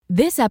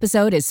This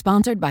episode is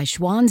sponsored by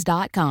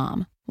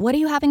Schwans.com. What are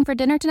you having for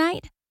dinner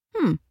tonight?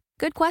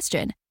 Good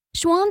question.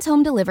 Schwann's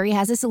Home Delivery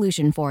has a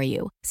solution for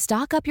you.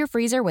 Stock up your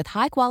freezer with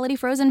high-quality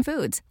frozen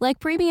foods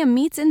like premium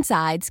meats and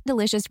sides,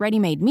 delicious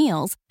ready-made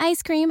meals,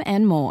 ice cream,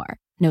 and more.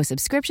 No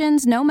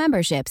subscriptions, no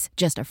memberships,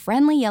 just a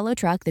friendly yellow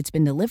truck that's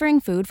been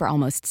delivering food for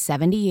almost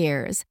 70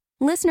 years.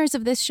 Listeners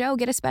of this show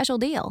get a special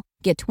deal.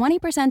 Get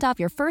 20% off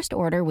your first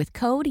order with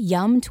code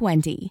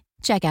YUM20.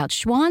 Check out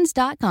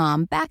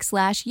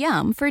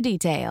schwans.com/YUM for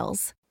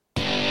details.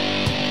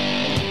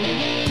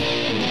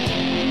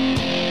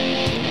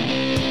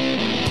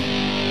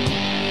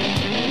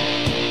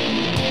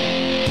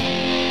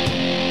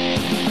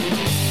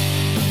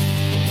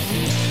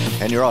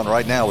 And you're on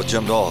right now with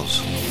Jim Dawes,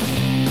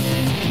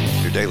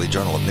 your daily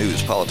journal of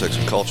news, politics,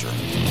 and culture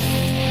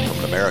from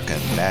an American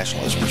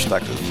nationalist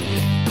perspective.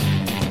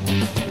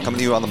 Coming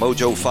to you on the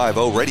Mojo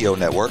 50 radio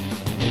network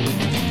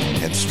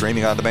and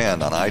streaming on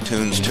demand on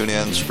iTunes,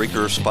 TuneIn,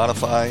 Spreaker,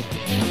 Spotify,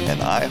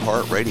 and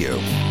iHeartRadio.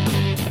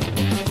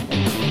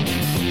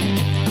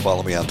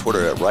 Follow me on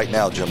Twitter at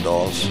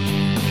RightNowJimDawes.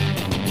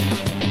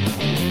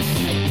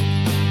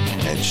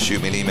 And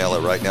shoot me an email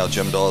at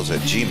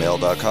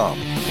rightnowjimdawes@gmail.com.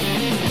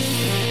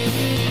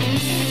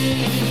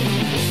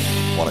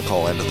 Want to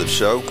call into the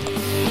show?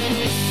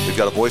 We've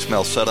got a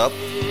voicemail set up.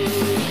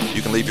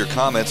 You can leave your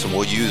comments and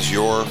we'll use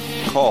your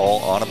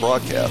call on a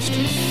broadcast.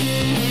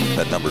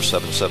 That number is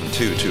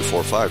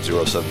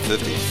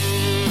 772-245-0750.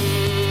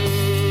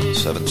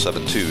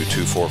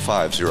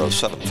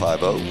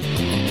 772-245-0750.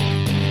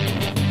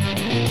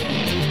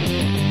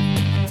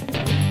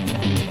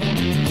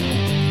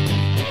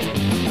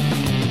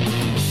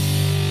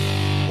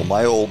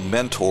 My old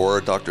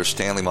mentor, Dr.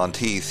 Stanley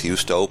Monteith,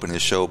 used to open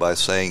his show by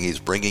saying he's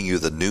bringing you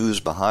the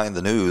news behind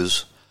the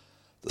news,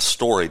 the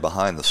story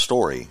behind the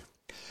story.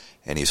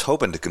 And he's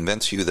hoping to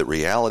convince you that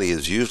reality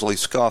is usually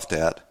scoffed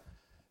at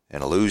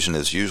and illusion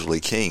is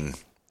usually king.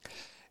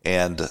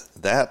 And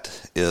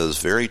that is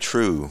very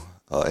true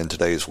in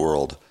today's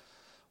world.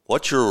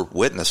 What you're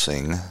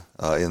witnessing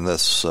in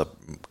this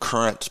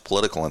current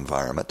political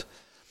environment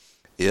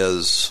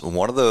is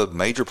one of the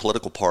major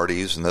political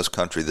parties in this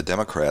country, the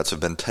Democrats, have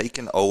been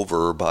taken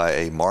over by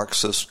a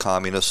Marxist,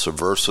 communist,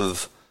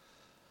 subversive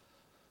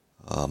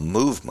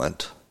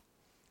movement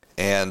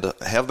and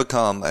have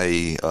become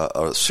a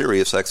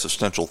serious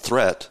existential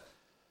threat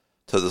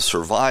to the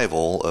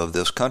survival of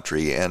this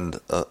country. And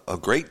a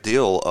great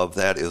deal of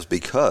that is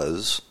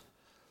because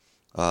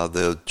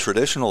the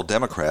traditional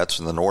Democrats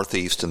in the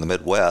Northeast and the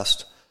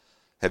Midwest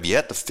have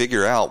yet to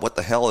figure out what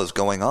the hell is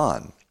going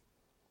on.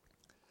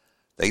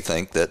 They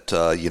think that,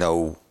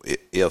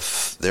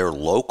 if their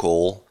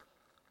local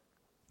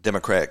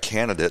Democrat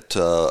candidate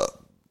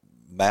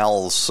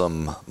mouths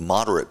some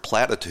moderate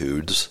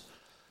platitudes,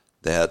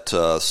 that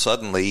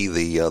suddenly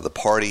the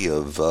party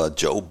of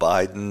Joe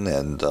Biden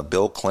and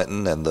Bill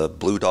Clinton and the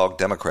Blue Dog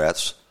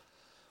Democrats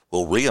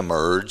will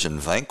reemerge and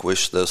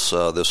vanquish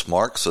this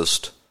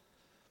Marxist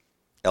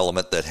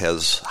element that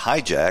has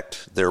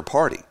hijacked their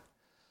party.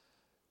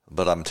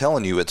 But I'm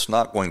telling you, it's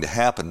not going to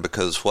happen,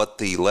 because what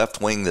the left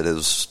wing that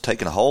has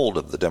taken hold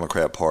of the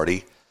Democrat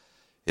Party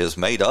is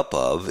made up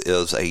of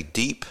is a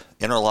deep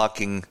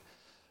interlocking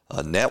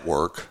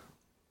network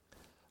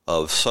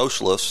of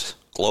socialist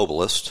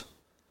globalists.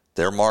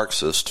 They're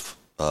Marxist.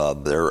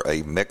 They're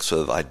a mix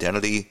of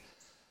identity,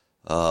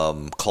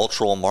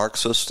 cultural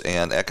Marxists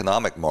and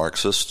economic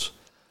Marxists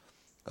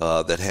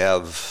that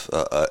have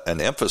an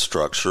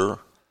infrastructure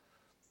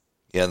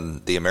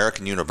in the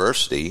American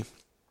university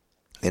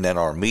and in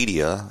our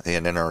media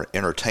and in our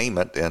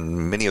entertainment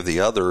and many of the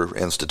other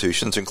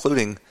institutions,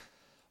 including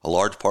a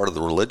large part of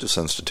the religious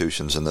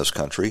institutions in this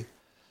country.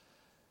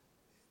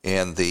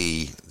 And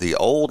the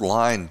old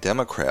line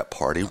Democrat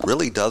Party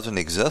really doesn't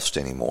exist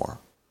anymore.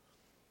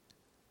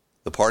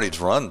 The party's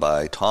run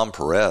by Tom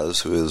Perez,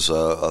 who is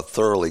a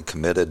thoroughly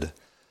committed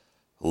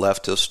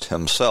leftist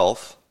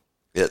himself.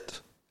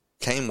 It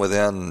came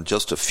within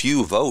just a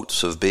few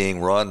votes of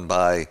being run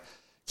by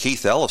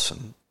Keith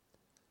Ellison,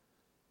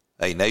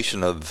 a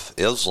Nation of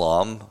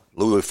Islam,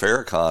 Louis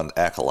Farrakhan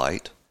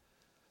acolyte,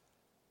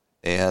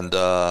 and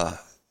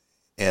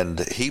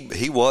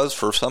he was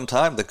for some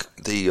time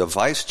the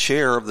vice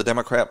chair of the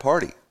Democrat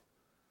Party.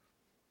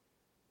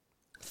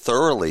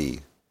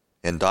 Thoroughly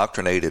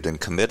indoctrinated and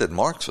committed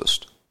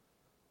Marxist,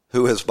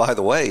 who is, by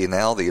the way,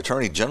 now the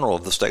Attorney General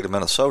of the state of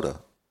Minnesota.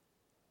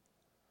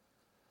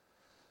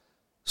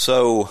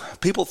 So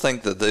people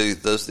think that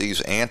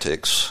these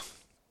antics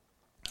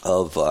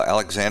of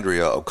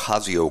Alexandria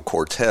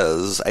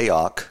Ocasio-Cortez,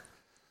 AOC,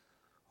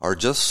 are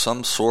just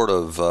some sort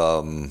of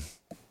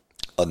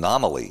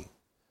anomaly.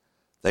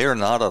 They are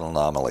not an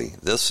anomaly.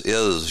 This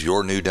is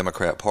your new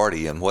Democrat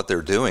Party, and what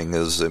they're doing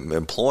is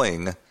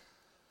employing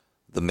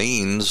the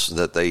means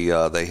that they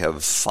have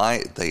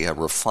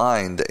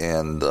refined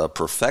and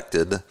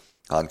perfected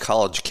on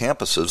college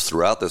campuses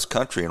throughout this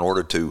country in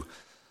order to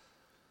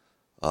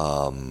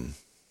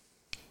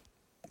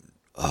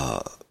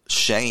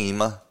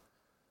shame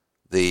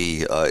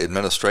the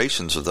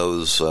administrations of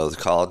those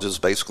colleges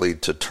basically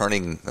to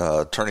turning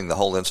the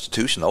whole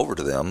institution over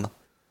to them.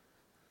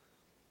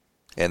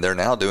 And they're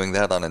now doing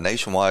that on a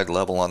nationwide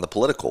level on the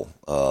political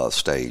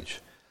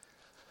stage.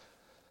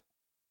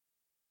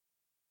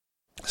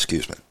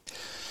 Excuse me.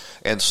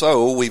 And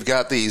so we've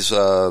got these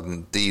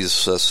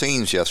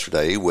scenes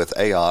yesterday with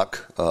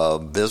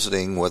AOC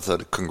visiting with a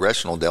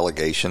congressional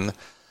delegation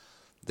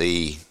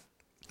the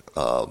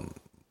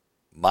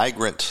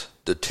migrant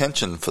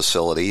detention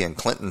facility in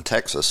Clinton,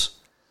 Texas.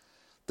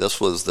 This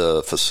was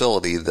the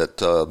facility that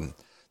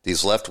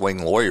these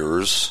left-wing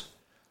lawyers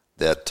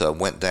that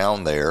went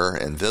down there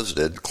and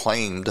visited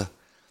claimed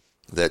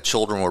that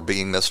children were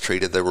being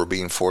mistreated. They were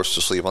being forced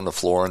to sleep on the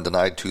floor and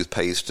denied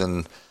toothpaste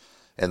and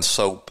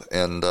soap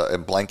and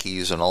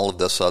blankies and all of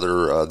this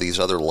these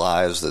other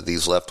lies that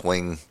these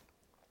left-wing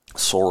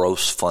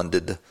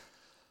Soros-funded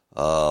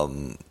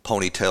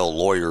ponytail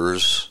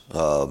lawyers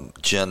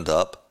ginned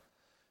up,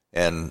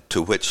 and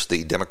to which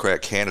the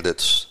Democrat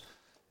candidates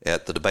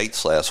at the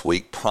debates last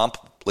week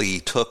promptly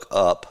took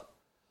up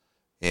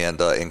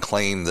and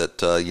claimed that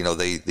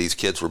these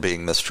kids were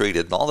being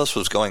mistreated. And all this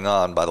was going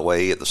on, by the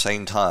way, at the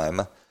same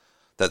time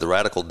that the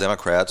radical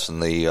Democrats in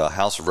the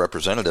House of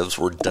Representatives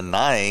were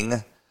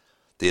denying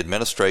the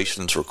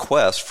administration's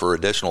request for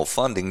additional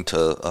funding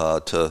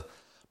to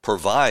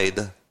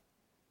provide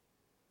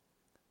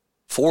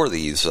for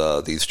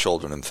these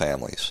children and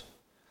families.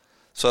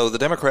 So the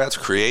Democrats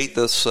create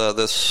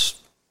this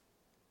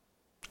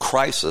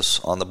crisis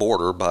on the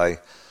border by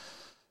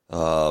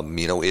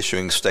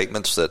issuing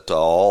statements that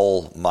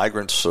all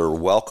migrants are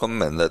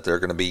welcome and that they're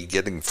going to be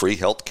getting free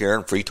health care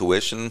and free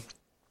tuition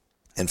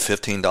and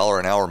 $15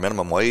 an hour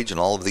minimum wage and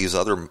all of these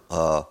other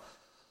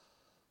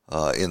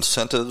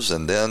incentives,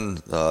 and then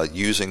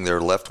using their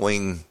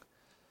left-wing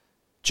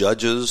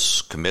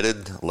judges,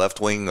 committed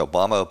left-wing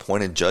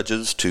Obama-appointed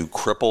judges, to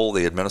cripple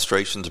the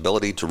administration's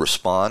ability to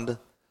respond.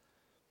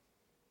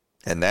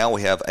 And now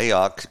we have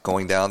AOC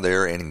going down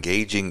there and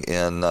engaging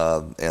in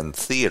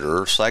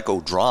theater,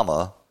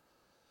 psychodrama,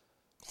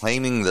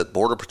 claiming that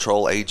Border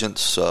Patrol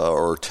agents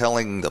are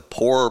telling the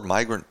poor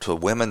migrant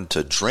women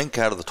to drink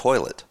out of the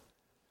toilet.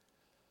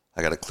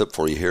 I got a clip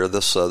for you here.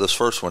 This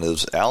first one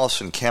is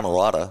Allison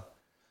Camerata,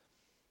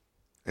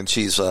 and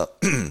she's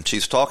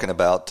talking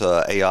about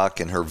AOC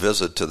and her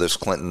visit to this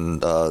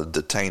Clinton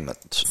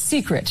detainment.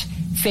 Secret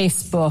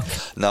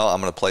Facebook. No, I'm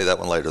going to play that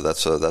one later.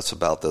 That's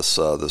about this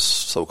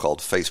so-called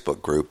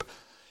Facebook group.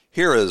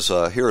 Here is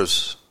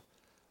AOC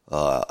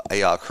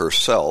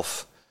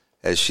herself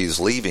as she's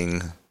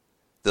leaving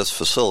this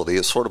facility.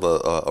 It's sort of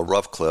a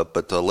rough clip,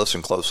 but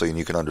listen closely and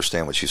you can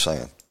understand what she's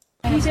saying.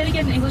 Can you say it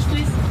again in English,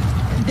 please?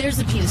 There's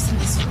abuse in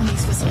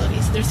these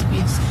facilities. There's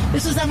abuse.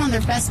 This was them on their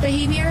best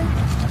behavior,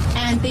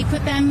 and they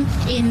put them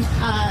in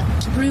a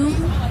room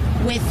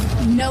with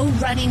no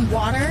running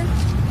water,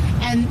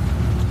 and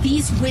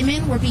these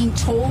women were being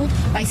told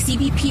by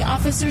CBP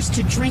officers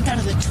to drink out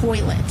of the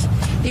toilet.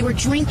 They were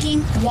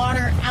drinking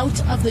water out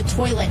of the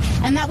toilet,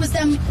 and that was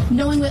them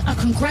knowing that a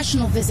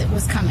congressional visit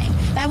was coming.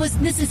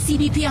 This is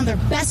CBP on their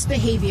best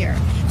behavior,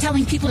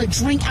 telling people to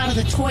drink out of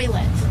the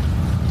toilet.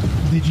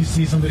 Did you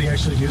see somebody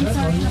actually do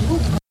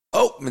that?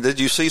 Oh, did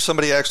you see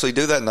somebody actually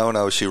do that?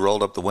 No, she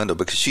rolled up the window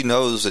because she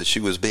knows that she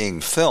was being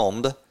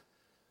filmed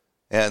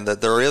and that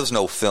there is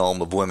no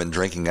film of women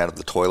drinking out of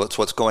the toilets.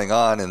 What's going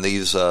on in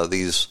these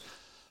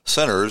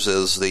centers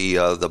is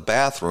the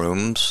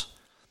bathrooms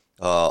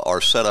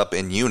are set up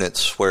in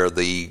units where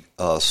the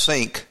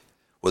sink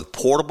with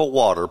potable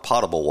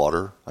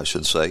water, I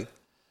should say,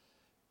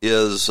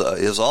 is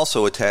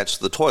also attached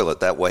to the toilet.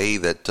 That way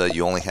that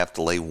you only have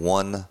to lay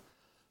one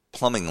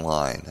plumbing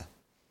line.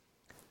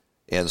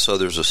 And so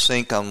there's a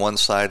sink on one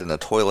side and a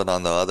toilet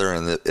on the other,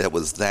 and it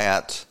was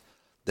that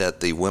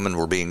the women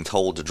were being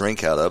told to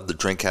drink out of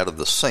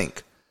the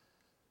sink.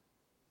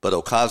 But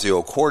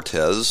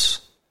Ocasio-Cortez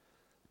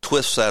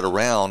twists that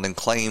around and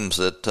claims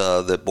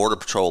that Border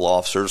Patrol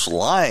officers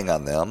lying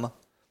on them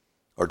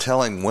are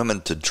telling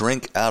women to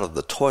drink out of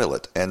the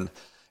toilet. And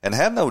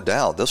have no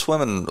doubt, this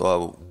woman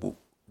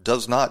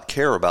does not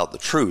care about the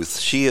truth.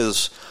 She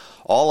is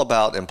all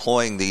about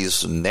employing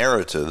these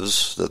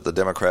narratives that the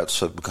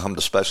Democrats have come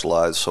to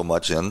specialize so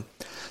much in,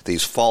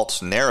 these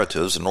false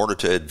narratives, in order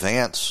to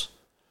advance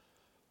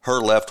her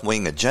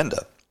left-wing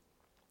agenda.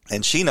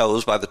 And she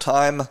knows by the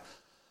time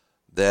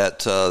that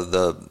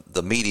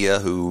the media,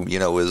 who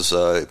is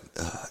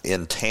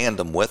in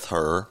tandem with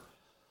her,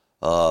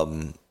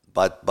 by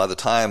the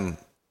time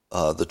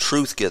the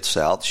truth gets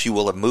out, she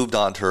will have moved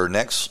on to her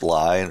next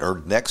lie and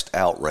her next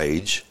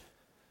outrage,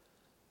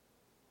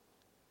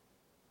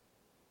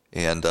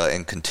 and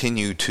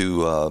continue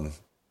to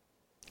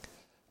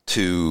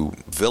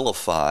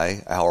vilify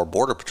our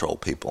Border Patrol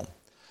people.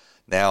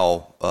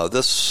 Now,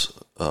 this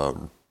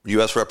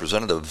U.S.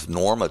 Representative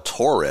Norma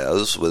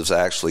Torres was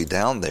actually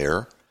down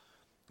there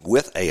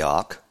with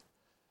AOC,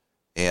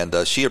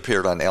 and she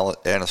appeared on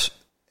Allison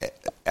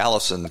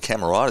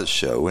Camerata's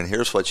show, and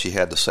here's what she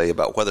had to say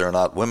about whether or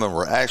not women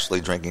were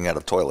actually drinking out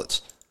of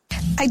toilets.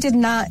 I did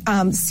not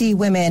see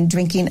women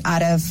drinking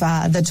out of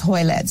the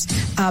toilets.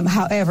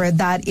 However,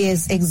 that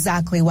is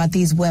exactly what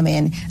these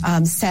women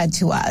said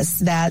to us,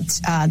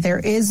 that there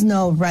is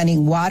no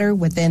running water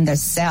within the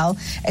cell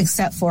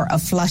except for a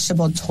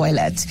flushable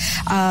toilet.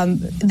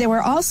 They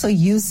were also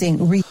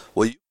using...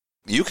 Well,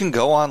 you can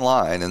go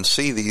online and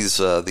see these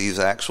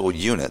actual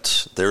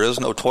units. There is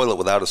no toilet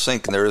without a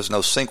sink, and there is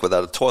no sink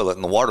without a toilet,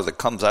 and the water that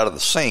comes out of the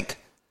sink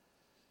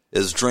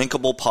is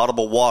drinkable,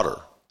 potable water.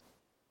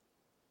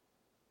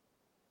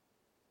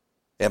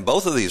 And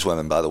both of these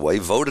women, by the way,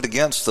 voted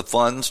against the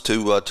funds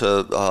to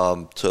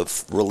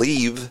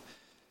relieve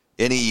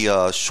any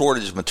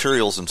shortage of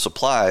materials and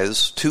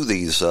supplies to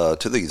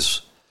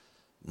these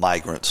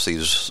migrants,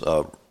 these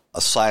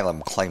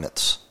asylum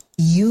claimants.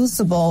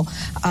 Usable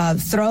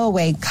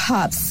throwaway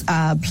cups.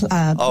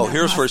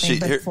 Here's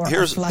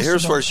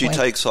where she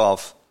takes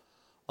off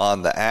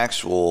on the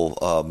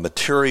actual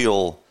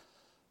material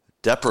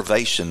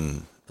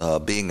deprivation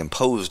being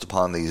imposed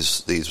upon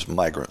these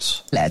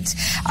migrants.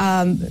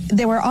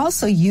 They were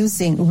also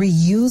using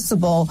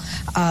reusable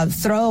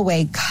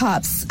throwaway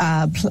cups,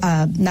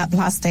 not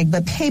plastic,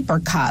 but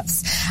paper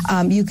cups.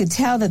 You could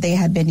tell that they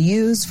had been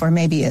used for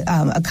maybe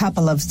a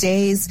couple of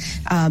days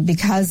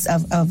because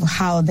of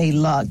how they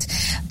looked.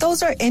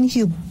 Those are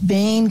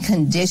inhumane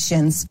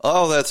conditions.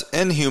 Oh, that's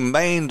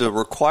inhumane to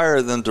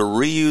require them to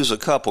reuse a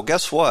cup. Well,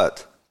 guess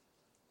what?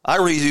 I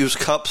reuse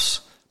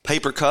cups,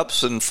 paper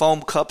cups, and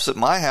foam cups at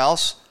my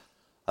house.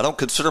 I don't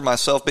consider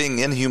myself being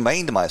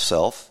inhumane to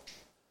myself.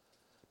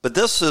 But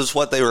this is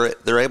what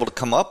they're able to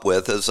come up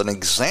with as an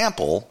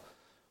example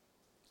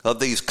of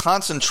these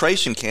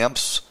concentration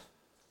camps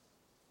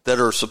that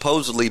are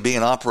supposedly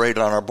being operated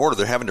on our border.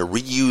 They're having to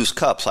reuse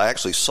cups. I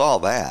actually saw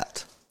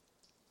that.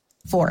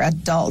 For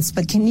adults,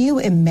 but can you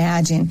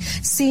imagine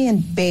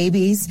seeing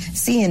babies,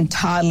 seeing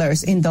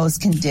toddlers in those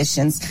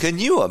conditions? Can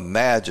you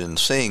imagine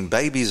seeing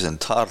babies and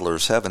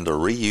toddlers having to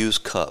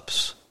reuse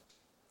cups?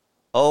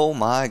 Oh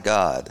my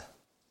God.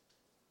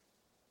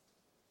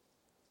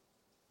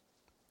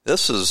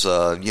 This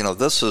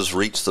has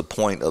reached the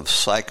point of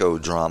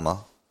psychodrama.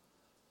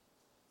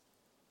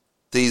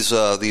 These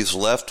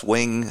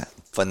left-wing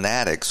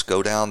fanatics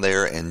go down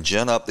there and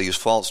gin up these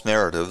false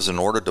narratives in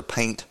order to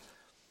paint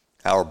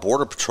our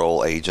Border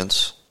Patrol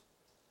agents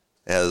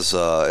as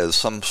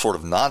some sort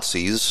of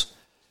Nazis,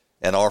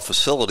 and our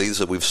facilities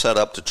that we've set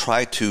up to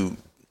try to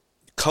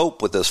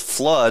cope with this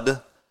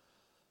flood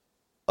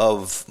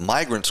of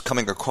migrants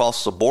coming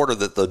across the border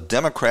that the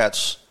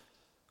Democrats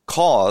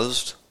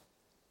caused.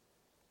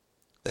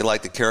 They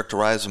like to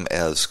characterize them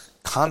as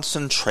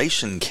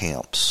concentration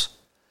camps.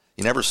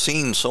 You never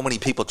seen so many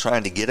people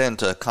trying to get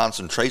into a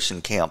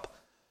concentration camp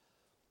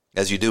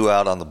as you do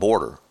out on the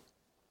border.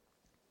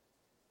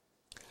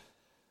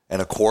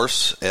 And of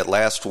course, at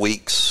last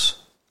week's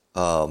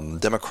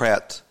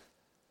Democrat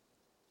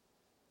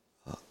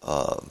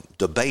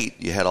debate,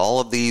 you had all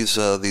of these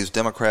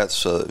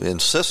Democrats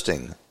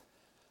insisting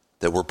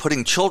that we're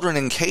putting children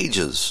in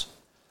cages.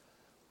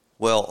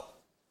 Well,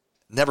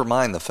 never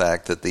mind the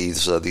fact that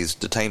these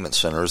detainment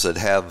centers that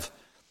have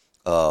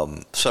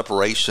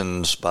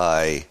separations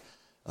by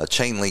a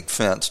chain link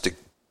fence to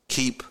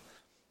keep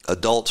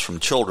adults from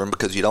children,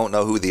 because you don't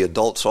know who the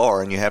adults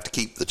are and you have to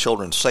keep the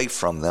children safe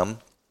from them.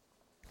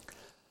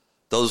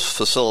 Those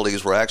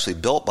facilities were actually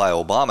built by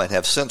Obama and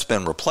have since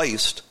been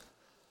replaced.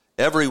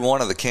 Every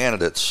one of the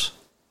candidates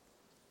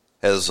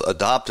has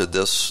adopted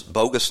this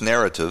bogus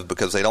narrative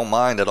because they don't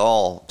mind at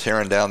all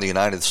tearing down the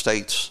United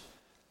States,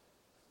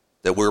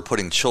 that we're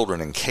putting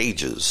children in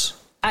cages.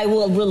 I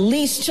will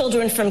release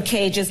children from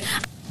cages.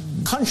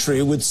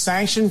 Country would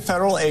sanction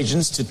federal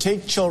agents to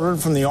take children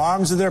from the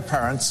arms of their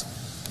parents,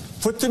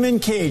 put them in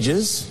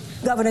cages.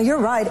 Governor, you're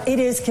right. It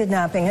is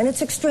kidnapping, and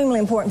it's extremely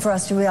important for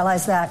us to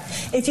realize that.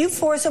 If you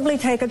forcibly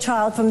take a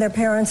child from their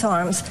parents'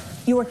 arms,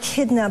 you are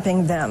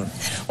kidnapping them.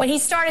 When he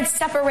started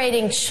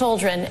separating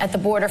children at the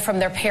border from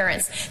their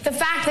parents, the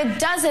fact that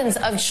dozens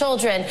of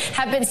children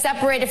have been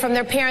separated from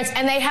their parents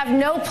and they have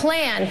no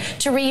plan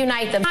to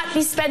reunite them, not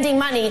be spending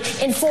money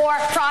in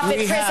for-profit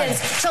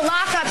prisons to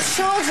lock up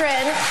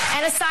children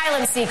and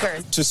asylum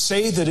seekers. To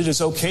say that it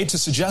is okay to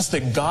suggest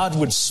that God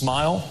would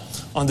smile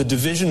on the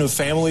division of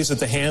families at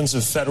the hands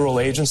of federal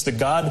agents, that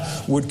God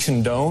would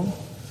condone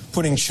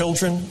putting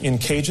children in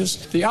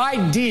cages? The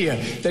idea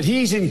that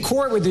he's in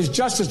court with his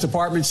Justice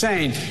Department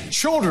saying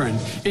children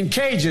in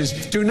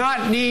cages do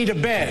not need a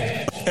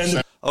bed.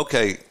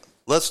 Okay,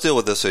 let's deal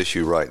with this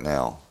issue right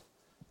now,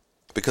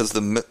 because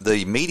the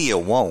media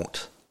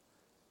won't,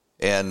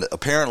 and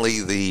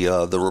apparently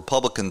the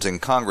Republicans in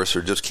Congress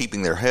are just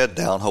keeping their head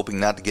down, hoping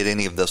not to get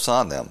any of this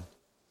on them.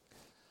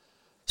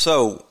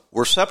 So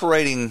we're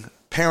separating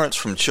parents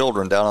from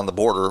children down on the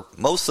border.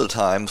 Most of the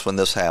times when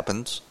this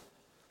happens,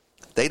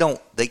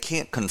 they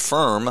can't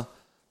confirm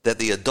that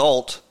the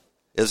adult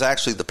is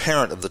actually the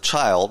parent of the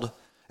child,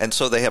 and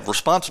so they have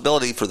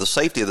responsibility for the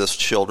safety of this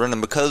children.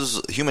 And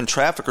because human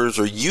traffickers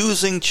are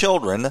using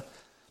children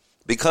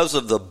because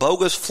of the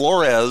bogus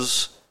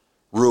Flores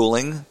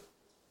ruling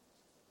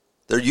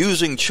They're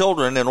using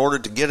children in order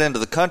to get into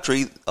the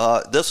country.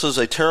 This is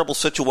a terrible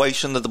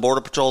situation that the Border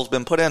Patrol has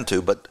been put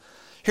into. But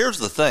here's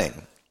the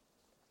thing.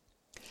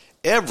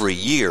 Every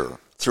year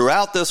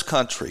throughout this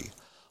country,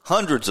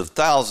 hundreds of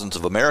thousands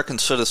of American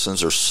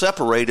citizens are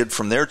separated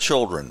from their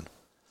children.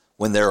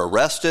 When they're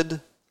arrested,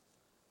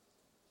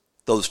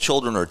 those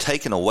children are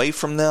taken away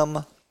from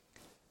them.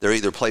 They're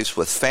either placed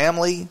with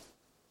family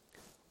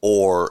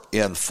or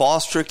in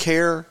foster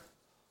care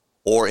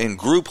or in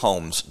group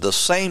homes, the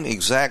same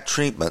exact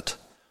treatment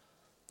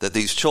that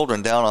these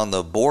children down on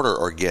the border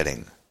are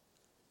getting.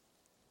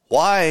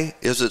 Why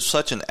is it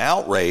such an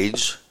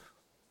outrage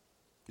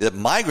that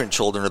migrant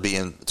children are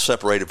being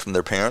separated from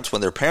their parents when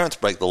their parents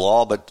break the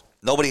law, but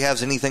nobody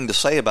has anything to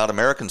say about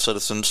American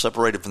citizens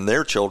separated from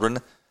their children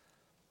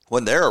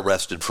when they're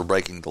arrested for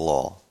breaking the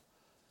law?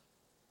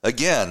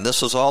 Again,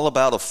 this is all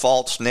about a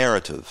false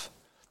narrative.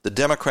 The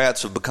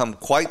Democrats have become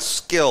quite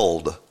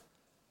skilled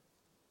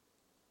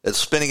at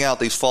spinning out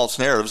these false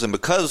narratives, and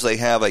because they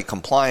have a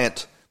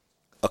compliant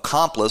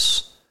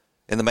accomplice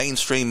in the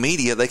mainstream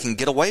media, they can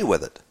get away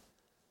with it.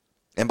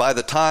 And by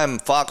the time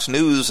Fox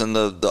News and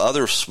the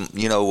other,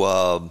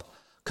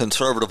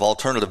 conservative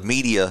alternative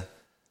media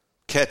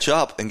catch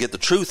up and get the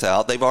truth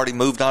out, they've already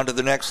moved on to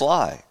the next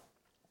lie.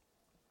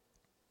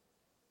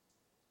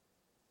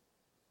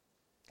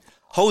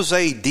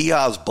 Jose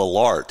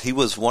Diaz-Balart, he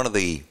was one of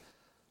the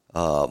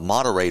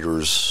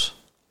moderators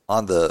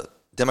on the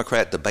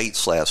Democrat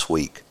debates last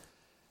week.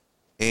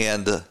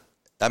 And,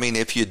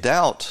 if you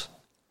doubt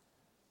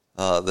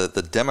that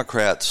the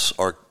Democrats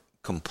are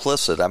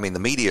complicit, the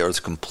media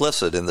is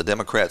complicit in the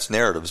Democrats'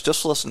 narratives,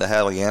 just listen to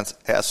how he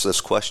asks this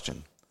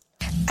question.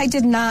 I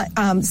did not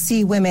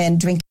see women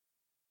drink.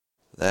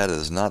 That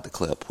is not the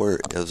clip. Where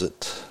is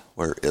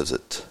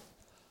it?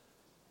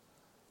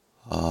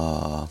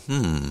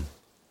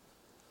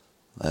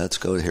 Let's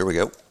go. Here we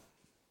go.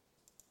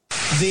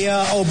 The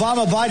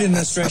Obama-Biden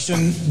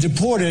administration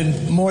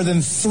deported more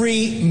than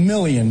 3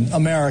 million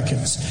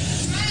Americans.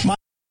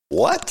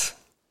 What?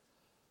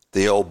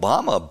 The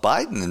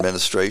Obama-Biden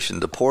administration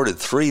deported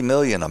 3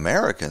 million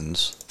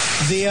Americans?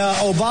 The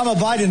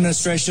Obama-Biden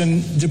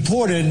administration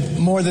deported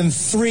more than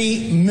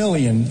 3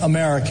 million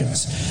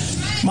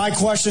Americans. My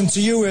question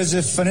to you is,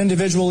 if an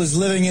individual is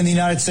living in the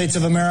United States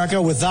of America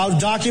without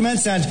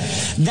documents, and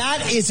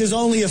that is his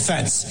only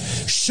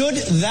offense, should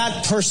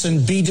that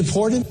person be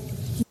deported?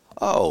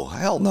 Oh,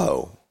 hell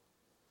no.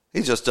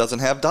 He just doesn't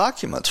have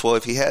documents. Well,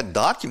 if he had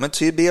documents,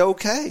 he'd be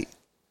okay.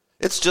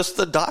 It's just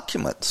the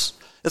documents.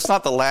 It's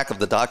not the lack of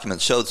the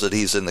documents shows that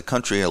he's in the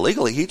country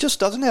illegally. He just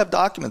doesn't have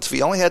documents. If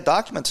he only had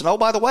documents, and oh,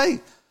 by the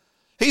way,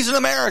 he's an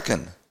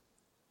American.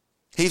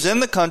 He's in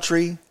the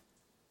country.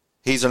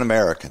 He's an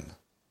American,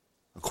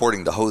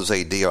 according to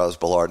Jose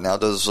Diaz-Balart. Now,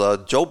 does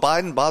Joe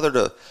Biden bother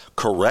to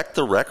correct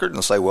the record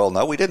and say, well,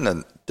 no, we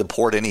didn't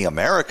deport any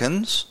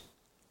Americans.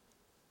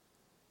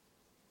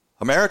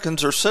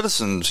 Americans are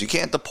citizens. You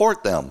can't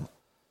deport them.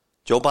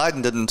 Joe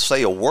Biden didn't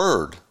say a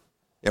word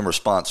in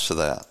response to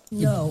that.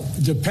 No.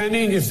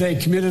 Depending if they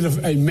committed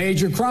a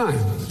major crime,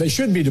 they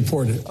should be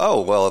deported.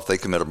 Oh, well, if they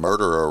commit a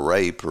murder or a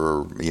rape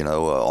or,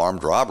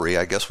 armed robbery,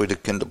 I guess we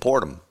can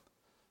deport them.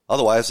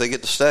 Otherwise, they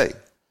get to stay.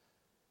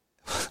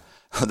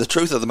 The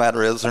truth of the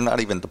matter is they're not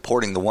even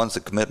deporting the ones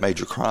that commit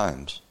major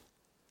crimes.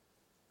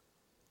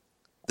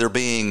 They're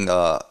being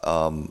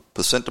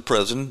sent to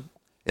prison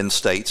in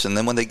states, and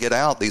then when they get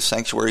out, these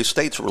sanctuary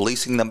states are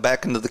releasing them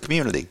back into the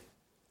community.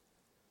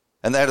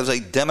 And that is a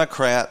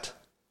Democrat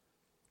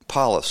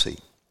policy.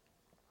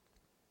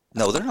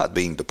 No, they're not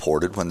being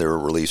deported when they're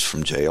released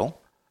from jail.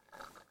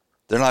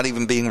 They're not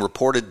even being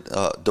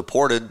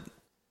deported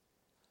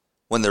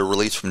when they're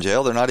released from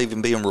jail. They're not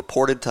even being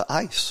reported to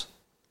ICE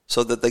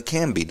so that they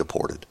can be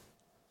deported.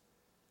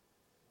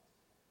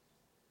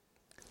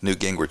 Newt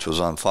Gingrich was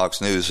on Fox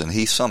News, and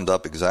he summed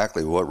up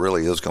exactly what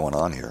really is going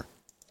on here.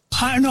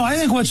 I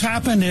think what's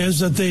happened is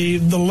that the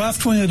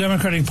left wing of the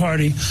Democratic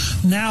Party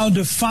now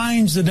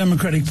defines the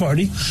Democratic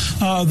Party.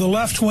 The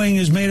left wing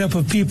is made up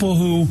of people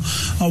who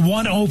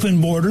want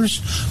open borders,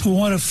 who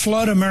want to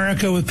flood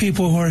America with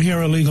people who are here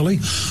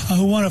illegally,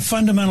 who want to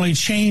fundamentally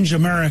change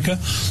America.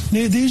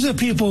 These are the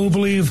people who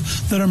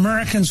believe that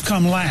Americans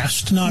come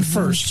last, not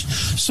first.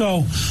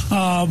 So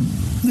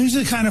these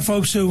are the kind of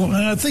folks who, and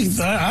I think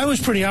I was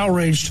pretty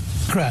outraged,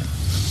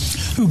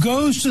 who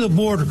goes to the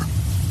border,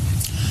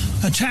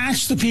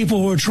 attacks the people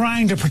who are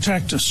trying to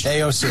protect us.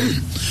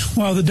 AOC.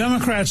 While the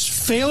Democrats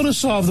fail to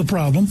solve the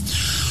problem,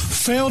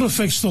 fail to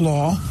fix the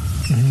law,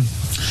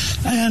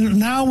 and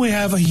now we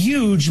have a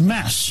huge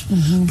mess.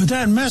 But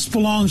that mess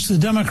belongs to the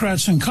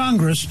Democrats in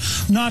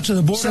Congress, not to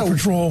the Border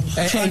Patrol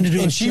trying to do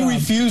its job. And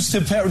she refused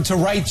to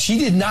write. She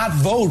did not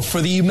vote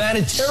for the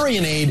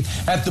humanitarian aid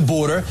at the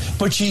border,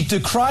 but she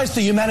decries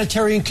the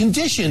humanitarian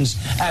conditions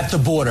at the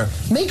border.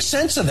 Make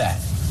sense of that.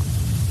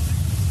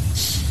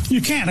 You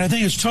can't. I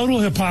think it's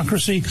total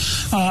hypocrisy.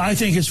 I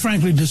think it's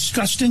frankly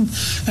disgusting.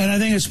 And I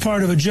think it's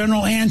part of a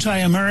general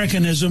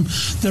anti-Americanism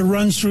that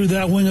runs through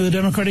that wing of the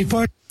Democratic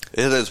Party.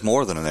 It is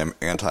more than an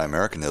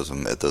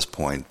anti-Americanism at this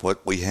point.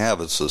 What we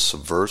have is a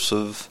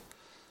subversive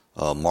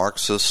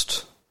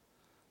Marxist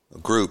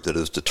group that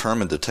is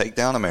determined to take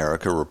down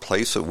America,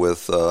 replace it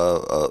with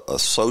a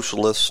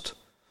socialist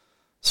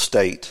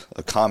state,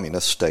 a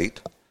communist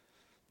state,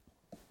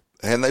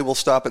 and they will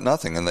stop at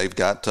nothing. And they've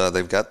got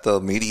the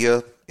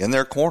media in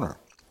their corner,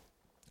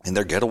 and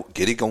they're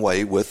getting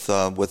away with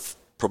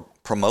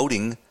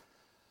promoting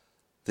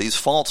these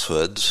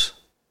falsehoods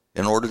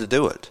in order to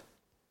do it.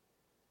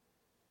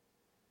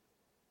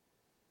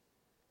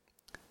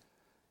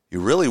 You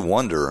really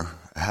wonder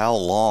how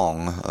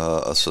long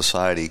a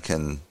society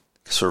can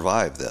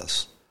survive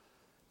this.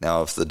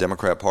 Now, if the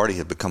Democrat Party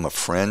had become a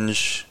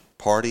fringe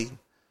party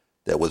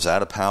that was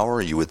out of power,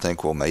 you would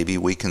think, well, maybe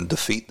we can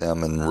defeat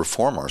them and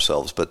reform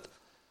ourselves. But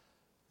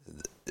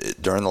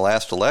during the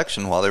last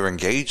election, while they were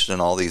engaged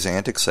in all these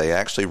antics, they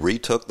actually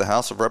retook the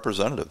House of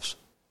Representatives.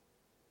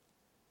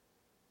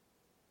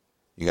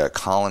 You got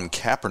Colin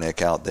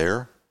Kaepernick out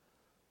there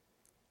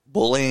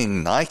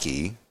bullying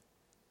Nike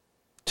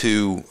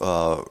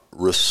to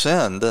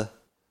rescind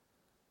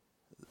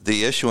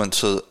the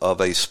issuance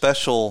of a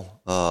special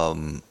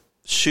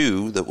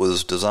shoe that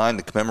was designed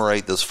to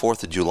commemorate this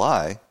 4th of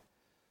July,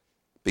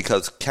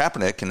 because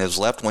Kaepernick and his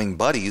left-wing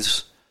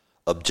buddies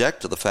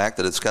object to the fact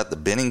that it's got the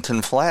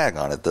Bennington flag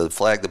on it, the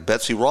flag that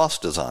Betsy Ross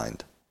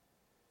designed.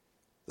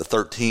 The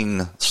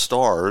 13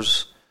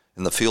 stars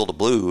in the field of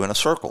blue in a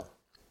circle.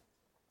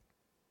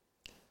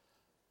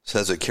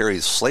 Says it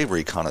carries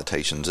slavery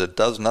connotations. It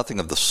does nothing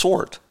of the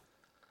sort.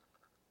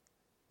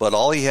 But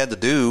all he had to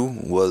do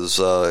was,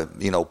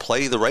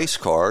 play the race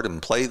card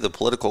and play the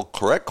political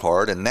correct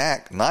card, and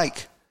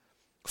Nike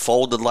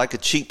folded like a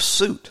cheap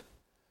suit.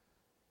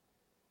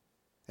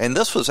 And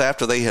this was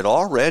after they had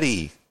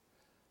already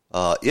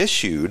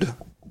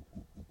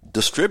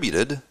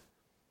distributed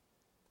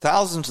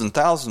thousands and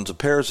thousands of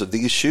pairs of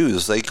these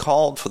shoes. They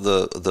called for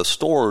the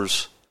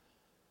stores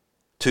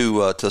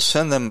to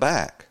send them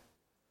back.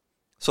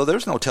 So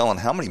there's no telling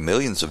how many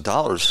millions of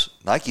dollars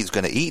Nike's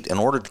going to eat in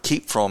order to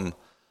keep from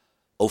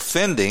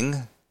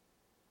offending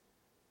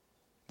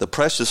the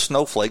precious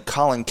snowflake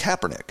Colin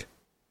Kaepernick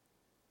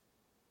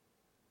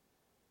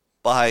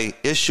by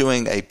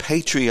issuing a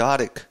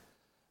patriotic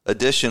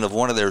edition of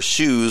one of their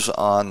shoes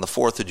on the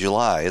 4th of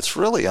July. It's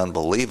really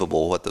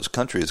unbelievable what this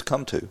country has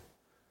come to.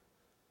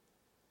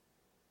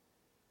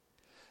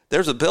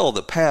 There's a bill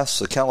that passed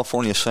the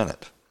California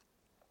Senate.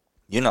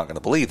 You're not going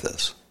to believe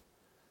this.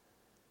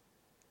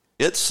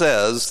 It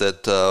says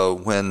that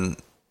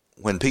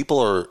when people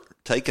are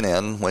taken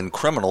in, when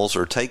criminals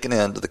are taken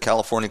into the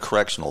California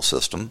correctional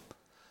system,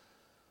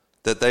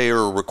 that they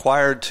are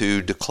required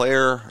to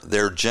declare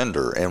their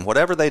gender. And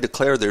whatever they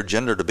declare their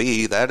gender to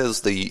be, that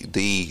is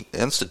the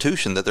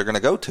institution that they're going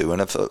to go to.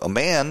 And if a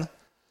man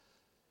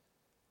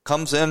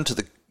comes into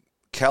the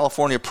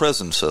California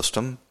prison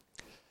system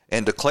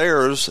and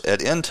declares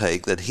at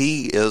intake that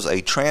he is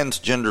a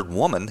transgendered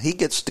woman, he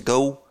gets to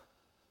go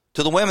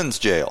to the women's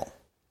jail.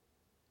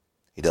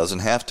 He doesn't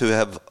have to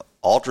have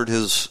altered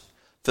his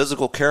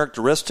physical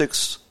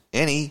characteristics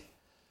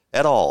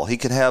at all. He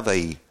can have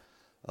a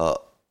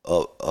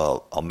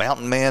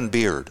mountain man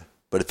beard,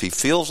 but if he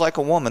feels like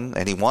a woman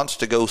and he wants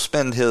to go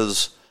spend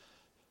his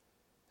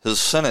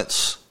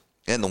sentence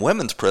in the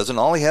women's prison,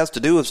 all he has to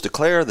do is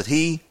declare that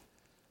he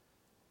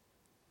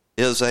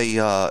is a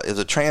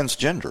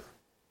transgender,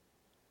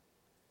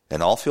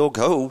 and off he'll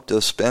go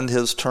to spend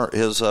his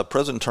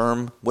prison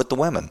term with the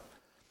women.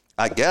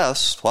 I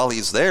guess while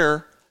he's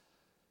there,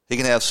 he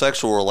can have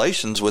sexual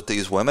relations with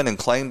these women and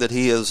claim that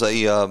he is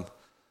a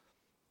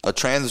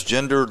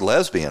transgendered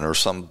lesbian or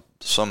some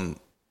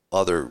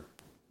other.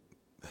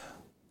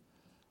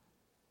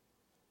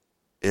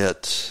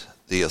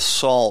 The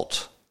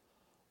assault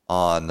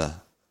on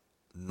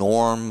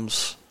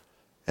norms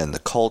and the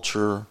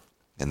culture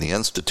and the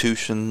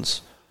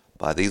institutions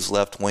by these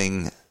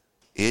left-wing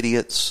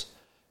idiots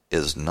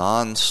is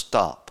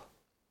nonstop.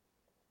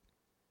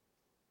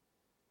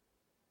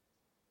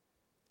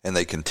 And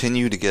they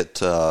continue to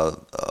get,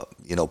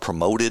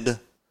 promoted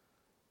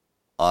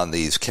on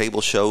these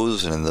cable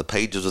shows and in the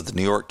pages of the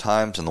New York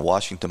Times and the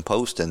Washington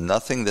Post, and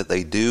nothing that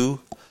they do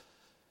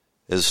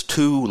is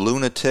too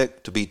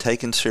lunatic to be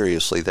taken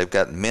seriously. They've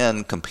got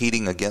men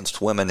competing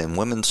against women in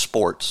women's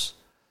sports,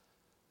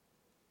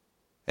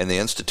 and the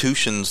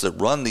institutions that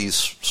run these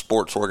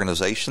sports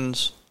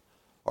organizations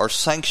are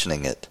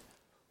sanctioning it.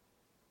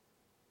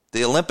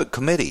 The Olympic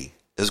Committee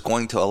is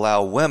going to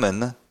allow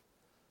men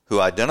who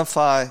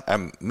identify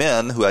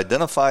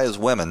as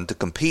women to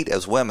compete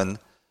as women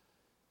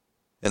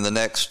in the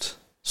next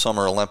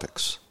Summer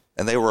Olympics.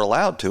 And they were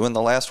allowed to in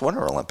the last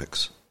Winter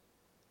Olympics.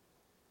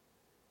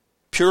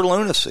 Pure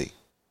lunacy.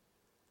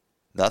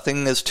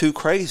 Nothing is too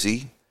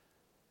crazy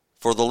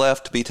for the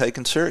left to be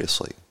taken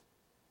seriously.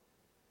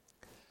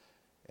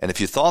 And if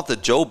you thought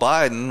that Joe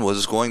Biden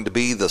was going to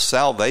be the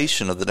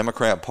salvation of the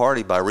Democrat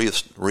Party by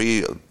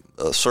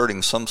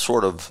reasserting some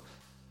sort of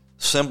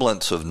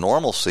semblance of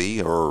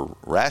normalcy or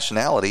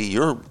rationality,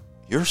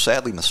 you're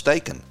sadly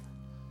mistaken.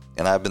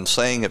 And I've been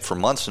saying it for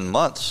months and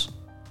months.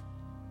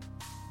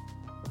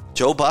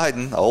 Joe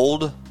Biden,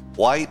 old,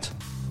 white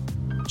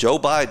Joe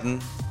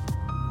Biden,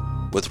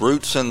 with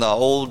roots in the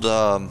old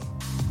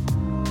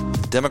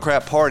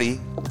Democrat Party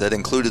that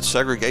included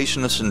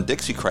segregationists and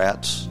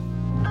Dixiecrats,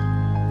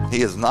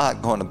 he is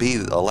not going to be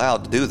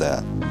allowed to do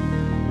that.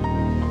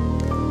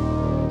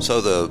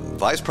 So the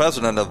vice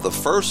president of the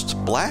first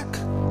black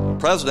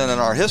president in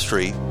our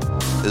history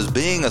is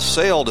being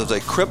assailed as a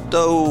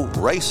crypto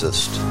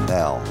racist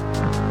now.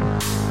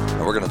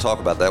 And we're going to talk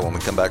about that when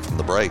we come back from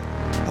the break.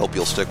 I hope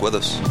you'll stick with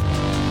us.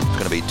 It's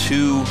going to be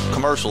 2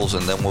 commercials,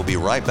 and then we'll be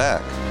right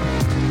back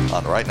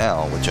on Right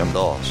Now with Jim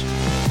Dawes.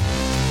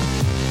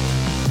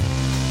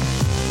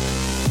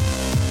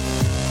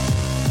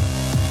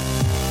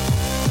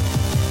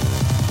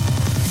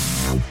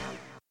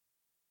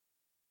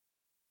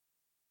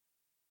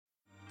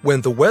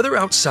 When the weather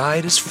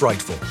outside is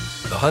frightful,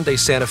 the Hyundai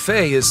Santa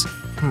Fe is,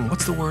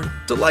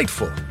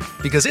 delightful.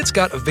 Because it's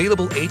got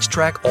available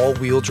H-Track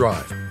all-wheel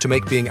drive to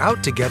make being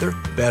out together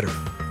better.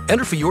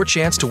 Enter for your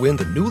chance to win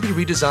the newly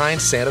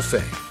redesigned Santa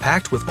Fe,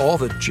 packed with all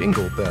the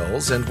jingle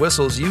bells and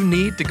whistles you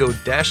need to go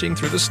dashing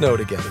through the snow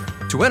together.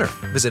 To enter,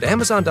 visit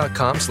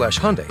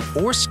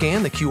Amazon.com/Hyundai or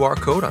scan the QR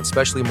code on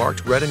specially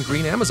marked red and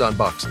green Amazon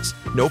boxes.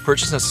 No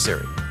purchase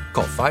necessary.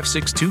 Call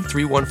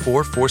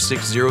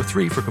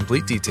 562-314-4603 for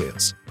complete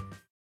details.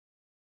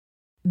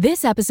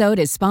 This episode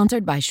is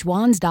sponsored by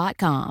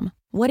Schwans.com.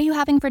 What are you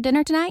having for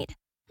dinner tonight?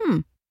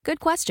 Good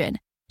question.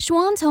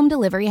 Schwans Home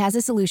Delivery has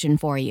a solution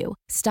for you.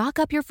 Stock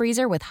up your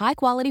freezer with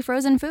high-quality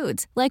frozen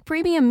foods like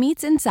premium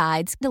meats and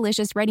sides,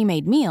 delicious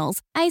ready-made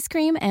meals, ice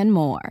cream, and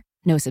more.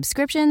 No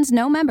subscriptions,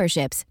 no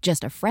memberships,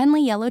 just a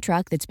friendly yellow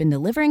truck that's been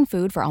delivering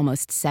food for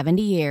almost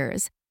 70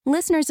 years.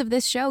 Listeners of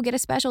this show get a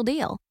special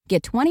deal.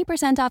 Get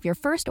 20% off your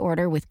first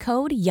order with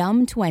code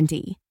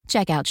YUM20.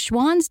 Check out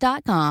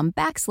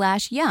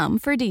schwans.com/yum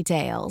for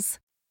details.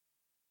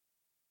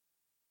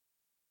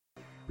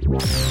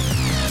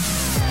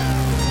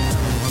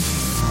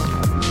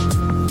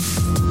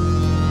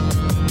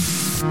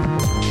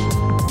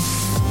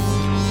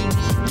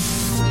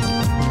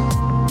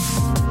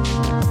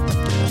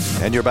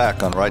 And you're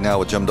back on Right Now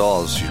with Jim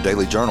Dawes, your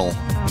daily journal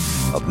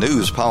of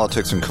news,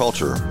 politics, and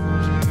culture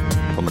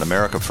from an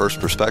America First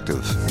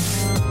perspective.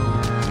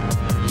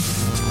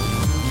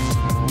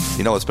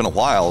 You know, it's been a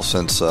while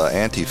since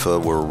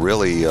Antifa were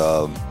really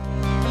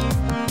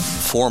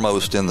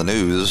foremost in the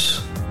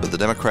news, but the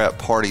Democrat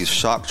Party's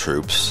shock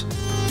troops,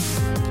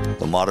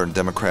 the modern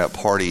Democrat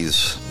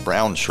Party's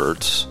brown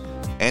shirts,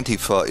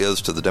 Antifa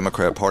is to the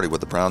Democrat Party what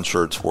the brown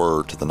shirts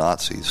were to the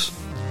Nazis,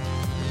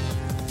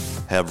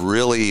 have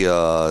really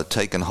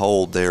taken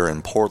hold there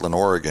in Portland,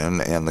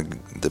 Oregon,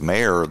 and the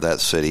mayor of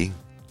that city,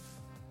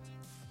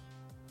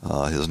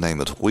 his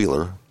name is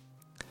Wheeler,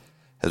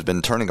 has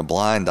been turning a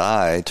blind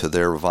eye to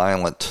their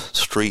violent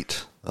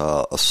street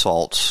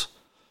assaults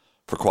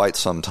for quite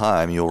some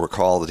time. You'll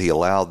recall that he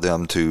allowed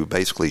them to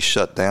basically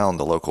shut down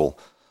the local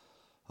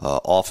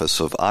office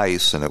of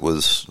ICE, and it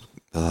was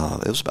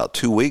about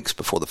 2 weeks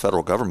before the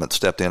federal government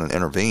stepped in and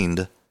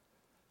intervened.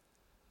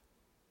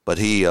 But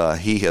he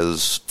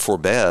has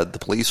forbade the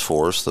police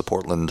force, the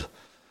Portland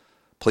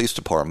Police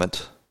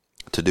Department,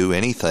 to do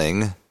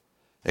anything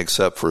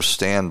except for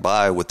stand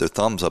by with their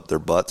thumbs up their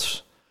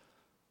butts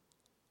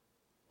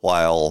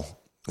while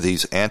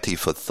these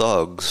Antifa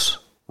thugs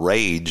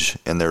rage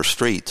in their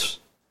streets.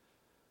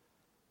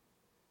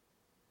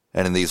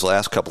 And in these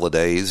last couple of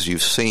days,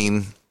 you've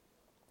seen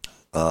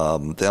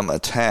them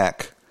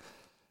attack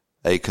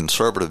a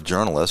conservative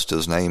journalist.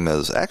 His name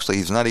is, actually,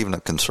 he's not even a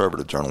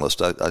conservative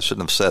journalist. I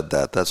shouldn't have said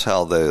that. That's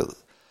how the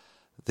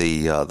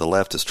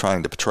left is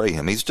trying to portray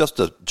him. He's just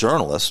a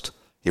journalist.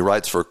 He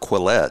writes for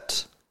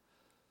Quillette.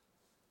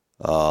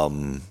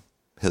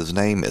 His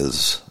name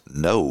is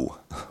No.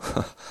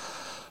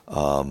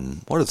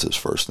 What is his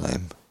first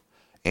name?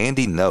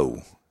 Andy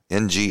No,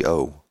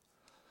 Ngo.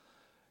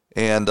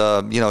 And,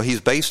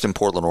 he's based in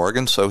Portland,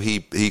 Oregon, so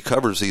he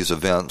covers these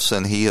events,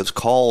 and he has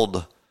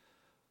called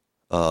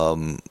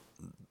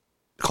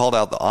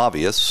out the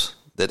obvious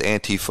that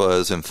Antifa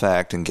is, in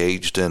fact,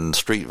 engaged in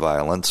street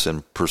violence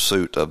in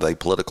pursuit of a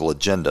political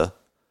agenda.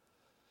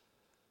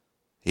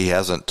 He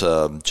hasn't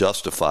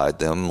justified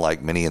them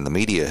like many in the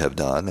media have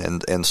done.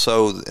 And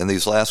so in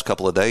these last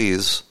couple of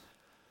days,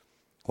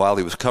 while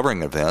he was covering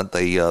an event,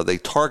 they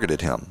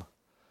targeted him.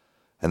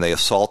 And they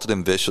assaulted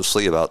him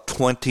viciously. About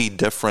 20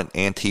 different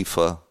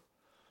Antifa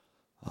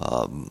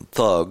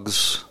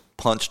thugs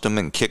punched him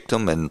and kicked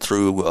him and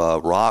threw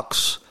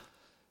rocks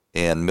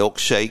and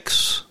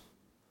milkshakes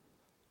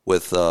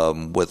with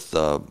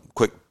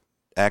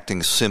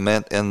quick-acting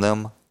cement in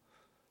them,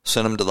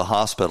 sent him to the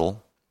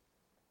hospital.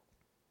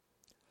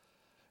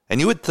 And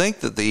you would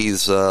think that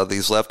these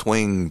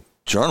left-wing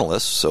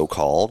journalists,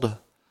 so-called,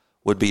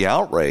 would be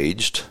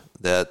outraged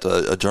that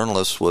a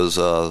journalist was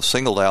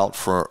singled out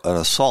for an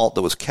assault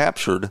that was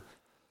captured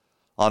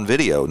on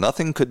video.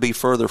 Nothing could be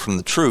further from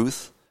the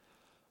truth.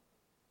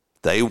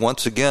 They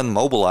once again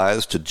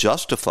mobilized to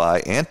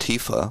justify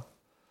Antifa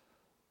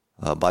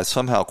by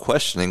somehow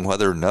questioning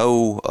whether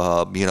No,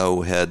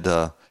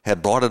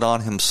 had brought it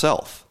on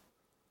himself.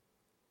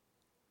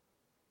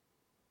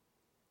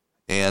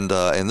 And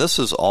this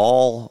is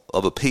all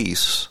of a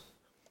piece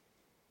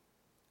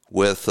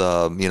with,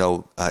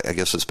 I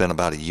guess it's been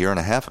about a year and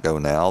a half ago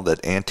now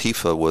that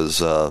Antifa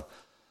was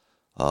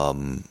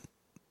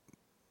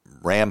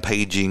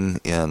rampaging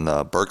in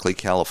Berkeley,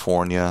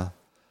 California,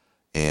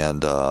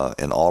 and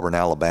in Auburn,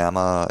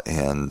 Alabama,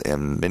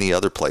 and many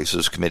other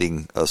places,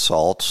 committing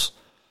assaults,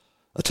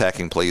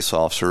 attacking police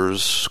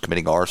officers,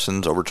 committing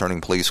arsons,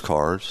 overturning police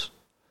cars.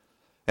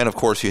 And, of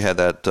course, you had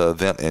that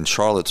event in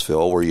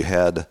Charlottesville where you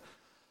had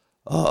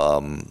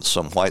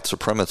some white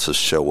supremacists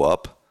show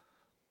up,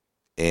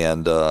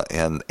 and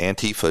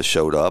Antifa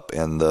showed up,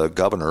 and the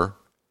governor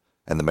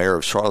and the mayor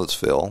of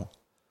Charlottesville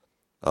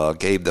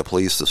gave the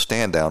police the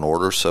stand-down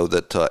order so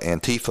that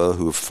Antifa,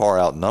 who far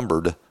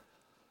outnumbered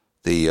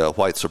the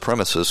white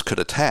supremacists, could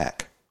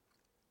attack.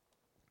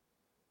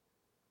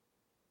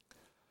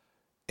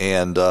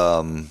 And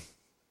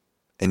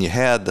you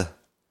had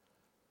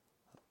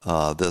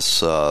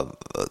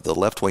the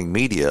left-wing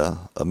media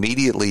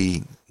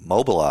immediately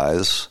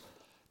mobilize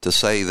to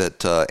say that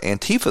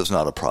Antifa is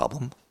not a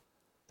problem.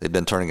 They've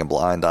been turning a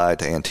blind eye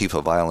to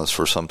Antifa violence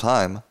for some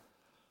time.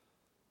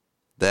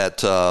 That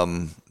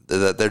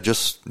they're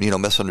just,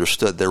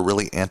 misunderstood. They're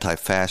really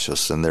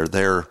anti-fascists, and they're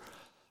there,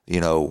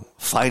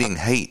 fighting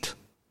hate.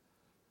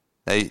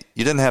 Now, you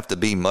didn't have to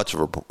be much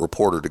of a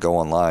reporter to go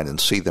online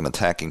and see them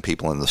attacking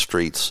people in the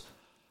streets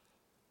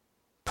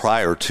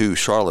prior to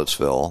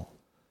Charlottesville.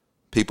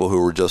 People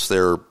who were just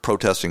there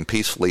protesting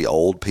peacefully,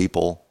 old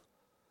people,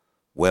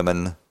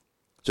 women,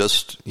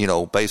 just,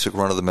 basic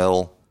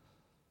run-of-the-mill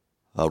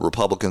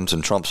Republicans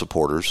and Trump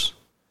supporters.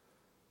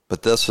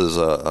 But this is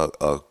a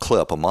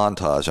clip, a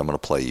montage I'm going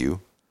to play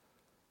you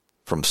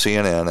from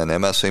CNN and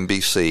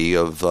MSNBC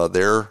of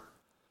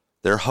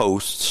their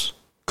hosts,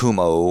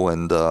 Cuomo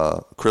and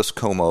Chris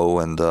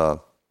Cuomo and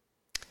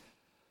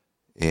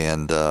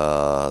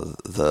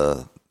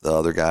the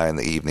other guy in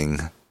the evening,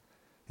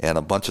 and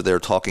a bunch of their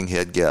talking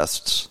head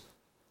guests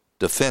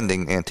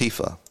defending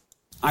Antifa.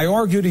 I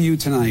argue to you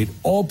tonight,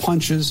 all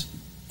punches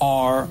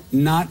are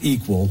not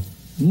equal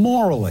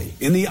morally.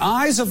 In the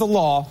eyes of the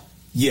law,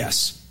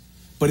 yes.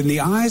 But in the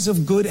eyes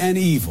of good and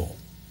evil,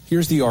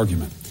 here's the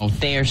argument.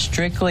 They are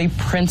strictly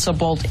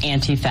principled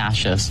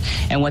anti-fascists.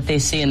 And what they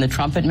see in the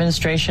Trump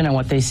administration and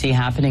what they see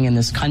happening in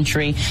this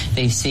country,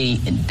 they see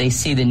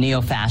the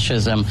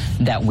neo-fascism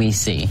that we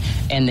see.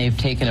 And they've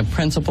taken a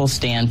principled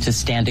stand to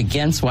stand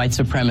against white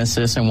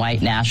supremacists and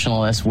white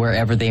nationalists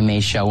wherever they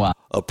may show up.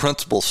 A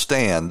principled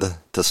stand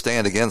to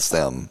stand against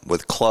them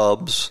with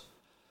clubs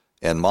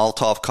and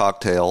Molotov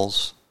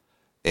cocktails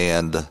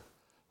and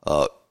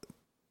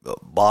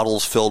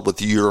bottles filled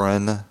with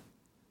urine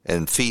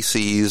and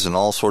feces and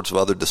all sorts of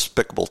other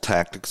despicable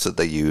tactics that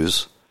they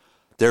use.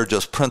 They're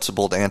just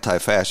principled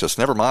anti-fascists.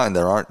 Never mind,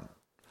 there aren't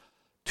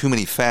too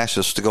many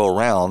fascists to go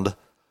around.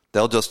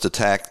 They'll just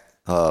attack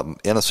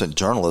innocent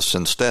journalists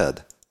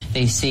instead.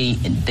 They see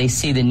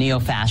the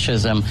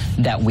neo-fascism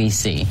that we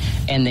see.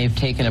 And they've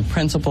taken a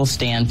principled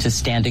stand to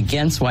stand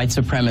against white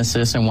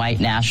supremacists and white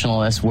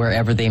nationalists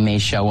wherever they may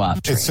show up.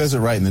 It says it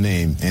right in the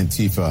name,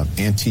 Antifa,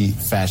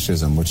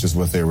 anti-fascism, which is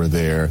what they were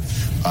there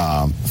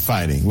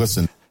fighting.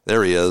 Listen.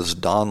 There he is,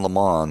 Don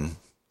Lemon.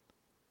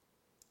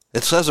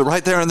 It says it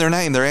right there in their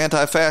name. They're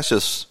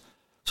anti-fascists.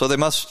 So they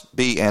must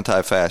be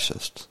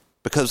anti-fascists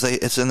because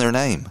it's in their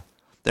name.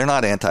 They're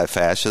not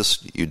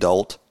anti-fascists, you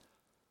dolt.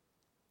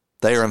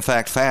 They are, in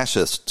fact,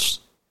 fascists.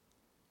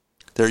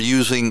 They're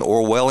using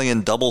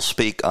Orwellian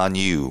doublespeak on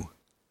you.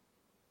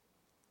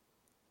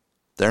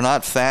 They're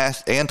not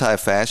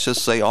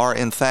anti-fascists. They are,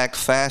 in fact,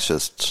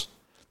 fascists.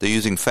 They're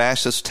using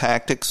fascist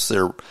tactics.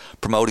 They're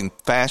promoting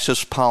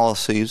fascist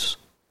policies.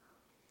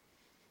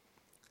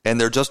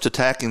 And they're just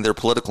attacking their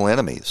political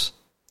enemies.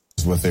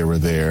 What they were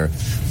there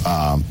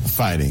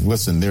fighting.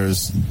 Listen,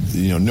 there's,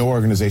 no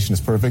organization is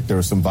perfect. There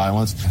was some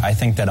violence. I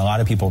think that a lot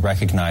of people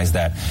recognize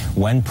that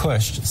when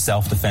pushed,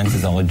 self-defense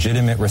is a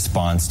legitimate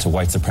response to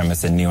white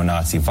supremacist and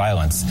neo-Nazi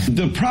violence.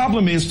 The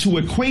problem is to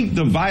equate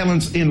the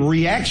violence in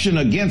reaction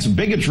against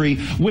bigotry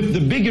with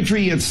the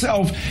bigotry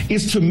itself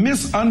is to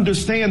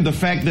misunderstand the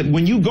fact that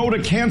when you go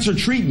to cancer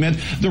treatment,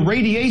 the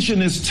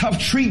radiation is tough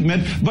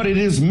treatment, but it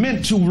is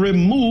meant to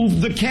remove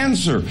the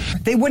cancer.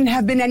 They wouldn't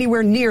have been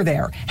anywhere near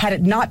there had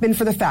it not been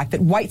for the fact that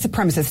white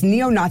supremacists,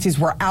 neo-Nazis,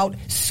 were out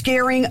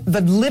scaring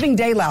the living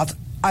daylights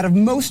out of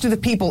most of the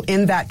people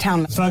in that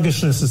town.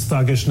 Thuggishness is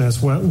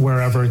thuggishness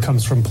wherever it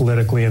comes from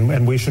politically,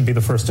 and we should be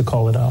the first to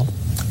call it out.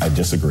 I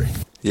disagree.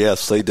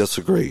 Yes, they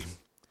disagree.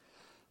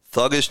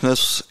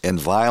 Thuggishness and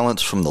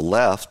violence from the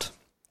left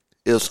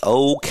is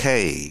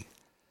okay.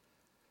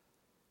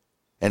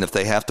 And if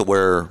they have to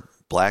wear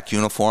black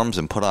uniforms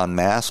and put on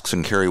masks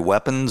and carry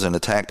weapons and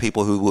attack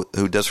people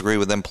who disagree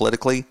with them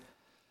politically,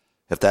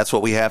 if that's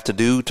what we have to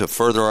do to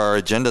further our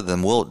agenda,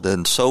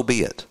 then so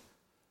be it.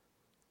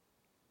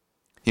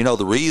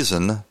 The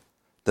reason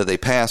that they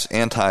passed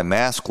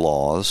anti-mask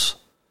laws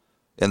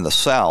in the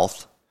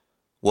South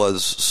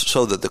was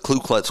so that the Ku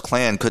Klux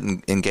Klan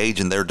couldn't engage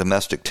in their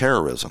domestic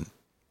terrorism.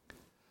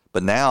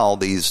 But now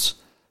these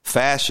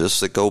fascists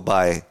that go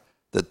by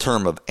the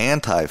term of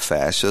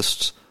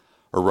anti-fascists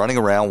are running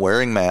around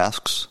wearing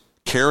masks,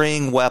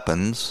 carrying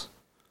weapons,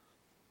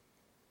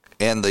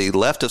 and the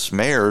leftist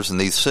mayors in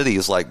these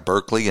cities like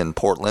Berkeley and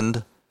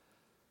Portland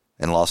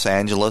and Los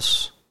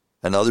Angeles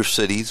and other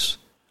cities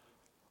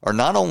are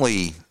not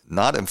only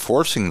not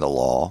enforcing the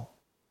law,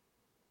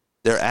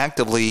 they're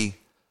actively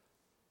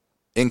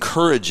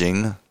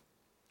encouraging,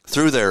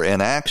 through their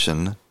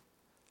inaction,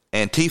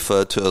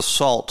 Antifa to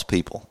assault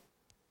people.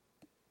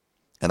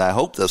 And I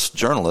hope this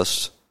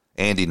journalist,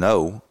 Andy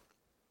No,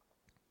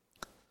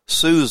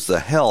 sues the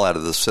hell out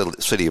of the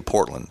city of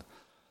Portland.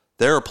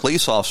 There are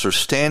police officers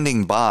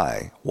standing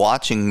by,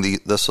 watching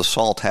this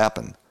assault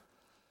happen.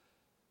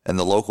 And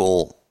the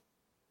local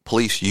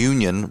police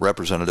union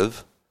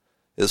representative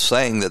is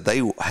saying that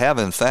they have,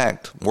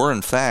 were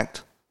in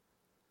fact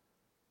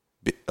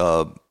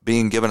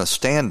being given a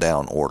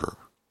stand-down order.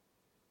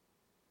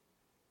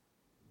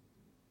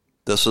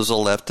 This is a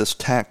leftist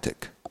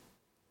tactic.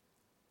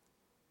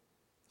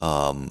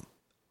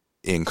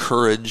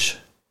 Encourage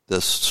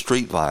this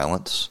street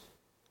violence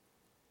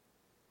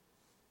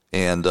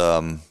and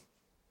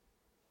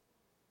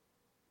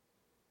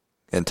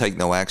take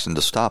no action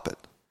to stop it.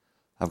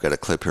 I've got a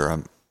clip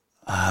here.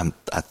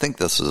 I think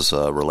this is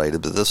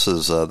related, but this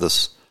is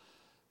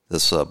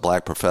this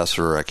black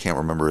professor. I can't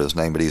remember his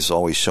name, but he's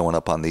always showing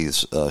up on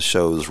these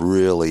shows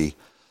really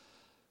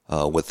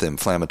with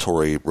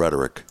inflammatory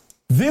rhetoric.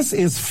 This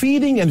is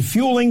feeding and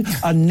fueling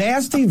a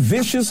nasty,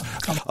 vicious...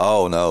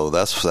 Oh, no,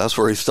 that's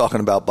where he's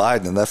talking about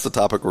Biden, and that's the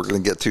topic we're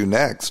going to get to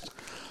next.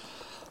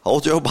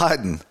 Old Joe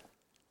Biden.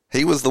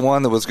 He was the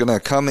one that was going to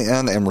come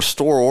in and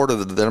restore order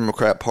to the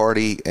Democrat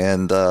Party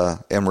and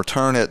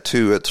return it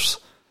to its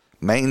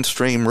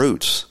mainstream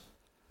roots.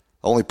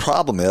 The only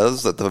problem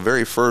is that the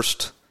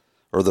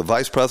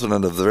vice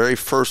president of the very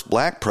first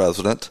black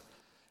president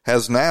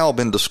has now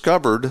been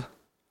discovered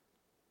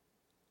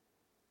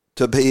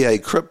to be a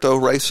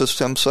crypto-racist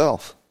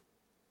himself.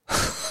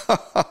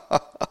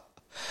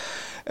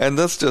 And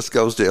this just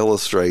goes to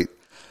illustrate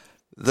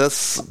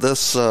this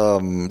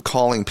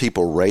calling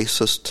people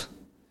racist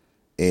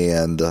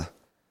and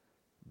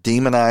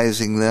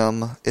demonizing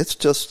them. It's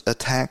just a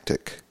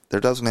tactic. There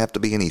doesn't have to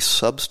be any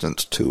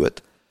substance to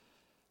it.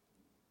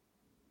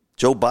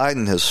 Joe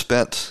Biden has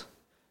spent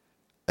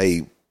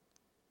a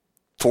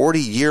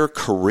 40-year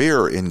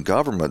career in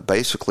government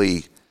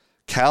basically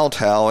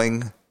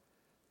kowtowing,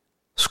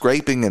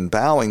 scraping and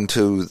bowing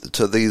to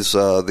these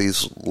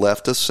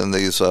leftists and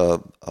these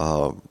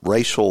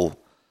racial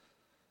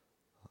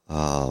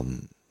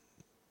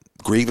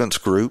grievance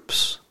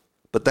groups.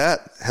 But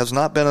that has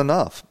not been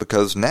enough,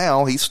 because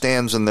now he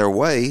stands in their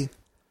way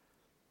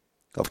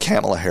of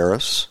Kamala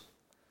Harris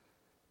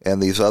and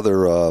these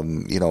other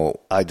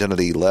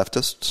identity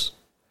leftists.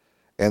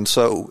 And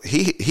so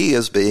he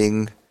is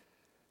being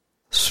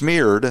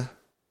smeared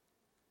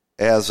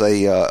as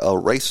a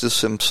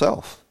racist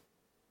himself.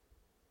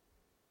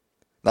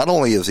 Not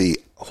only is he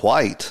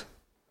white,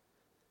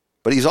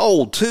 but he's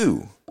old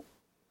too.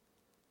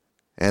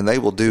 And they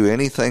will do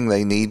anything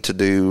they need to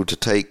do to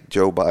take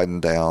Joe Biden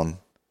down.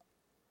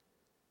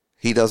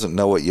 He doesn't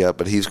know it yet,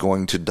 but he's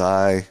going to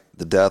die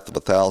the death of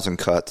 1,000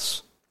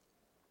 cuts.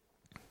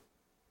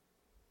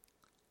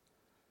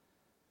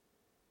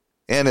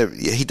 And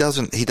he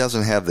doesn't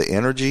have the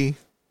energy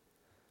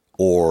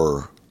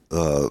or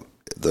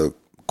the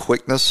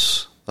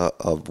quickness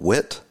of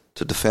wit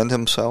to defend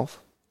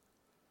himself.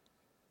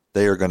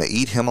 They are going to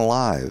eat him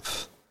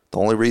alive. The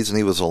only reason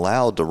he was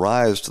allowed to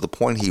rise to the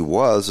point he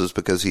was is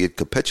because he had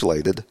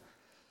capitulated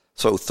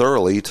so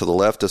thoroughly to the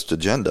leftist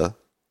agenda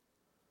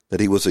that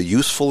he was a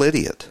useful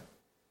idiot.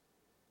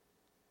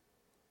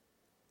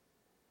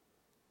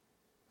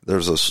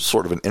 There's a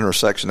sort of an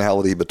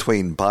intersectionality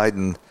between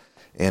Biden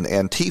and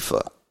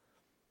Antifa.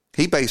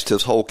 He based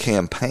his whole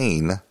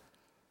campaign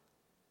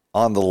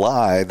on the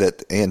lie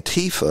that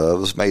Antifa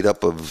was made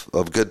up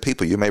of good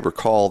people. You may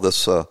recall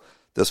this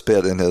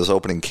bit in his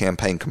opening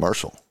campaign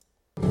commercial.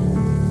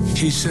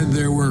 He said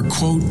there were,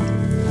 quote,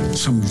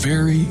 some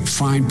very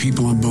fine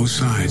people on both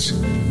sides.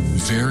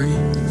 Very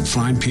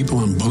fine people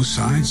on both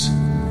sides?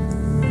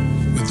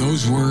 With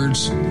those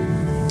words,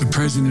 the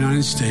President of the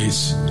United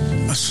States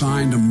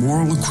assigned a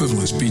moral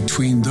equivalence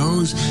between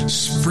those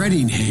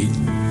spreading hate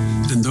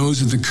and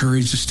those with the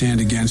courage to stand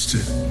against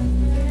it.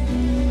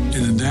 And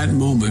in that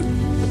moment,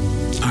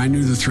 I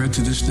knew the threat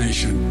to this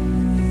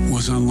nation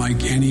was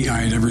unlike any I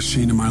had ever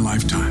seen in my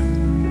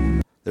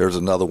lifetime. There's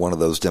another one of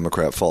those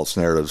Democrat false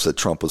narratives that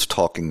Trump was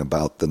talking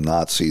about the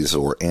Nazis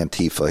or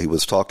Antifa. He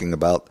was talking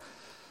about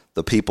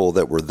the people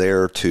that were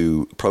there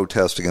to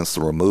protest against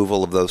the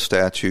removal of those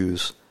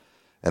statues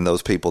and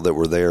those people that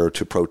were there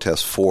to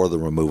protest for the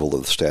removal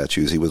of the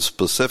statues. He was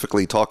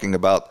specifically talking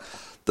about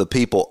the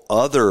people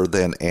other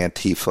than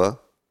Antifa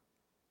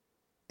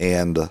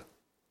and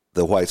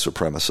the white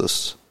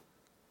supremacists.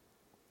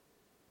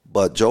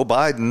 But Joe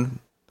Biden,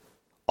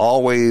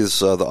 always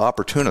the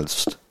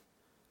opportunist,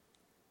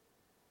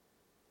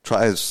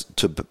 tries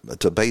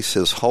to base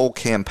his whole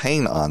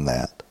campaign on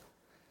that.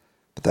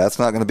 But that's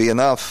not going to be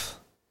enough.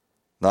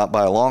 Not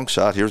by a long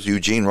shot. Here's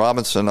Eugene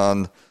Robinson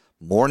on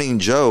Morning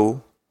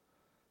Joe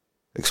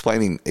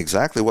explaining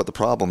exactly what the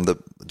problem that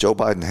Joe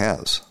Biden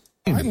has.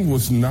 Biden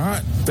was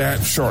not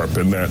that sharp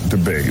in that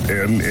debate,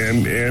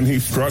 and he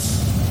struck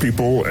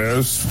people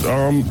as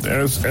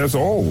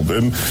old.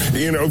 And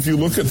if you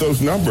look at those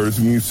numbers,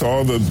 and you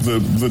saw the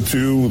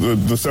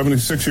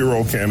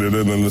 76-year-old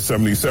candidate and the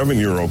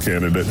 77-year-old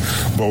candidate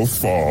both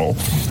fall,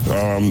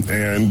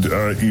 and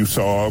you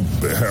saw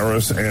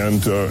Harris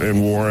and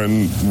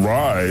Warren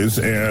rise,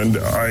 and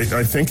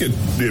I think it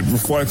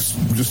reflects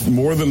just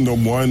more than the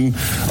one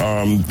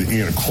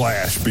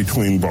clash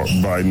between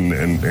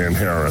Biden and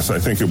Harris. I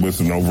think it was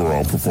an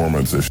overall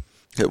performance issue.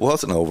 It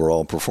was an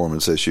overall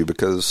performance issue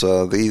because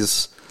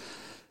these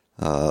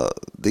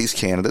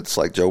candidates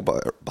like Joe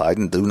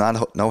Biden do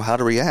not know how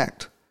to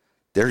react.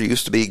 They're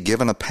used to be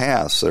given a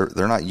pass.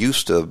 They're not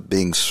used to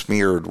being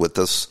smeared with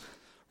this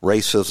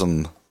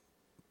racism,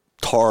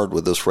 tarred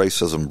with this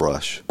racism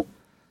brush.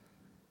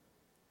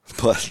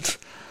 But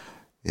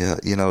yeah,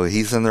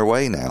 he's in their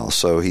way now,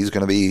 so he's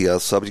going to be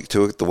subject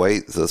to it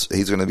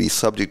he's going to be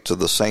subject to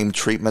the same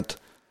treatment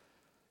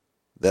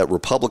that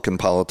Republican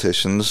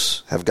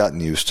politicians have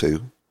gotten used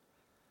to,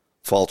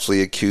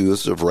 falsely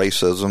accused of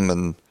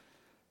racism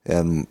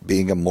and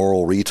being a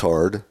moral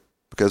retard,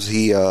 because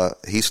he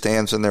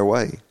stands in their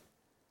way.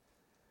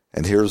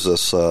 And here's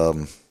this,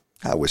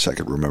 I wish I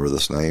could remember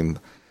this name.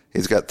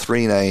 He's got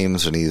 3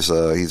 names, and he's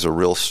a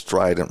real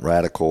strident,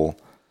 radical,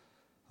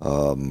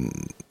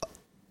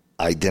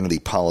 identity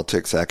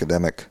politics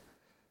academic.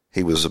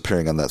 He was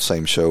appearing on that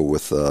same show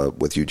with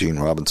Eugene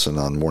Robinson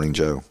on Morning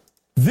Joe.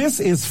 This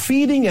is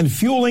feeding and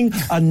fueling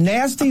a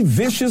nasty,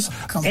 vicious,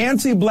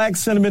 anti-black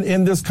sentiment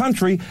in this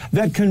country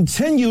that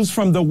continues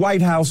from the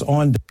White House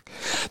on.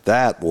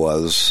 That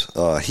was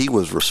he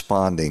was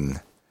responding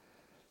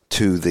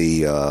to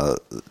the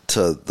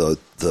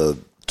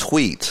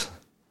tweet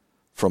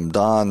from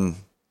Don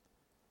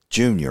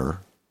Jr.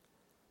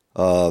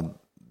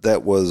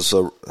 That was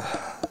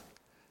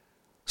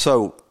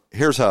so.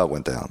 Here's how it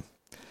went down.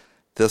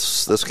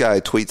 This guy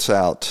tweets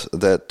out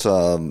that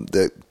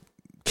that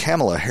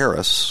Kamala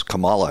Harris,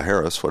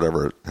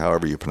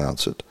 however you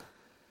pronounce it,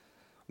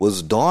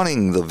 was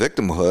donning the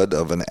victimhood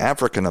of an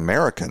African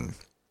American,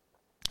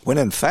 when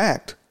in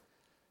fact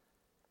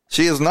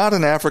she is not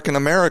an African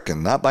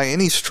American, not by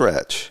any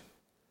stretch.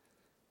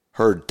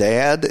 Her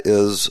dad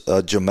is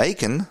a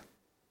Jamaican,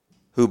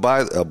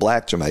 a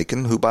black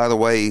Jamaican, who, by the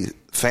way,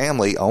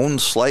 family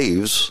owned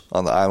slaves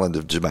on the island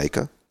of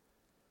Jamaica,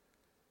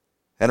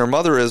 and her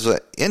mother is an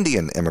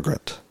Indian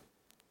immigrant.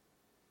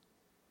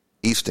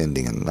 East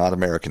Indian, not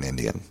American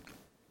Indian.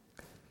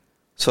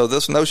 So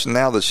this notion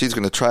now that she's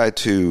going to try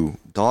to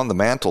don the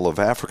mantle of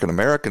African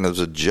American is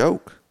a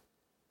joke.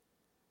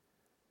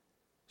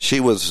 She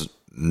was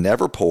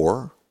never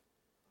poor.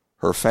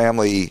 Her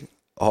family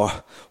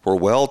were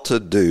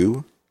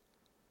well-to-do.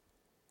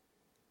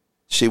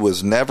 She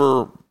was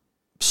never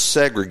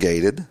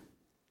segregated.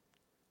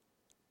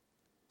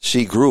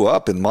 She grew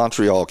up in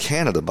Montreal,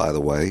 Canada, by the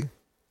way.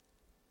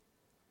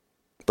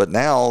 But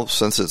now,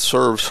 since it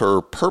serves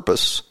her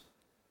purpose,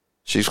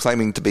 she's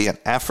claiming to be an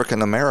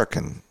African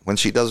American when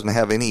she doesn't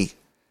have any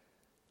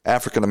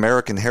African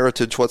American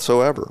heritage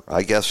whatsoever.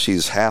 I guess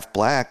she's half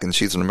black and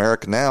she's an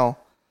American now,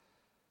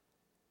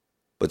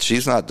 but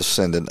she's not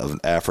descendant of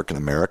African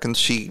Americans.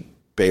 She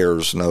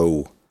bears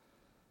no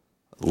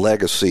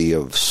legacy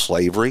of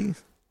slavery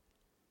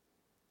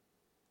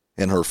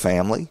in her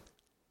family.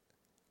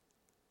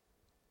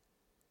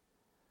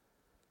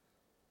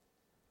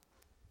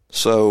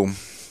 So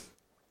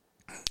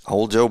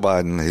old Joe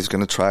Biden, he's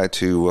going to try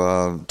to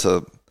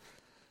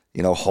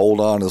hold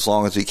on as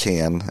long as he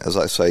can. As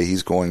I say,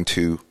 he's going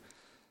to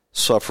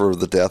suffer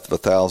the death of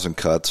 1,000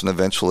 cuts, and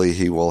eventually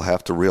he will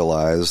have to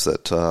realize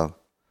that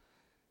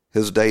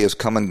his day is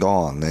come and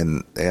gone.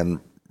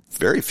 And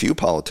very few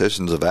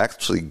politicians have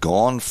actually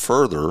gone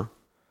further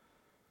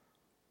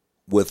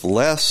with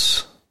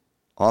less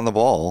on the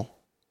ball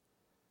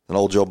than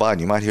old Joe Biden.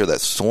 You might hear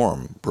that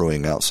storm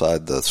brewing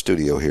outside the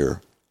studio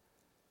here.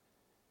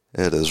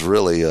 It is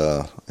really,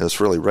 it's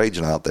really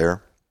raging out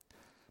there,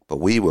 but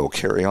we will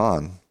carry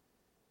on.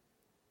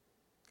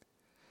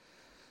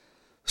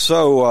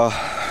 So,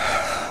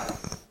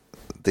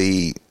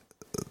 the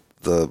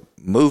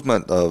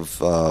movement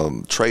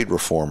of trade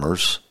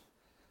reformers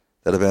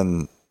that have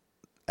been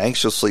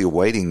anxiously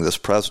awaiting this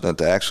president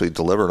to actually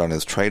deliver on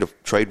his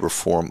trade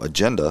reform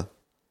agenda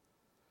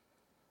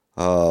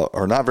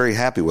are not very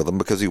happy with him,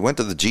 because he went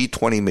to the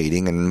G20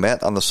 meeting and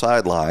met on the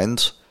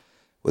sidelines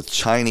with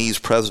Chinese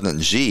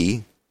President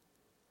Xi,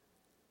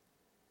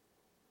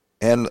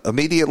 and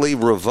immediately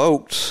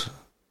revoked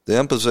the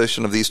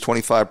imposition of these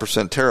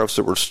 25% tariffs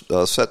that were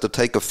set to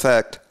take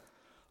effect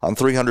on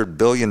 $300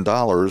 billion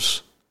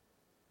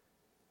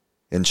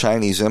in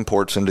Chinese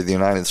imports into the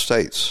United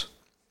States.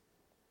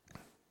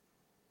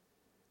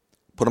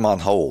 Put them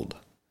on hold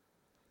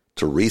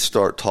to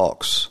restart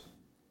talks.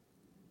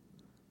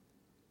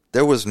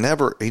 There was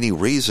never any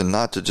reason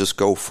not to just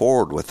go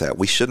forward with that.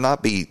 We should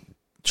not be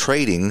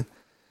trading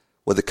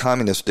with a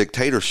communist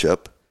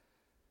dictatorship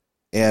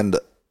And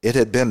it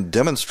had been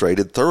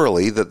demonstrated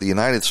thoroughly that the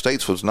United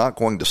States was not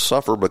going to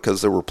suffer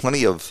because there were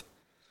plenty of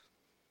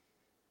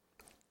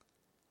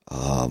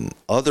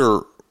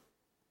other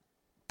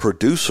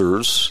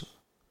producers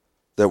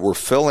that were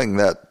filling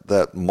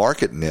that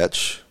market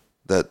niche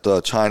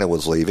that China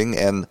was leaving,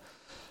 and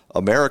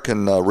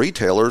American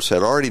retailers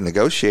had already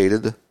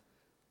negotiated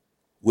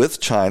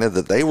with China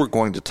that they were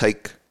going to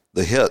take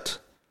the hit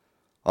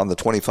on the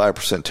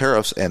 25%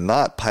 tariffs and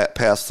not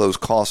pass those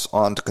costs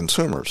on to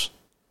consumers.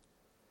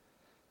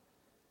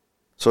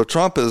 So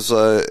Trump is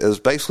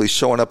basically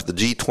showing up at the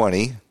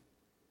G20,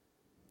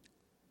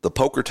 the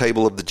poker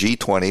table of the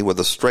G20, with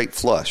a straight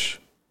flush.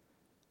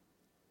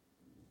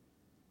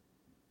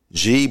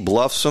 Xi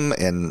bluffs him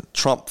and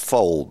Trump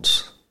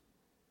folds.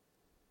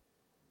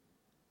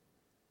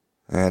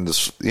 And,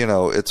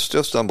 it's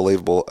just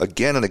unbelievable.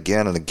 Again and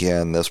again and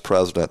again, this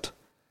president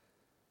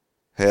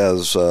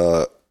has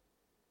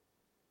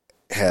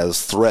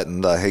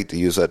threatened, I hate to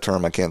use that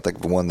term, I can't think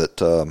of one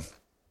that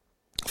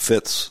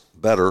fits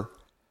better,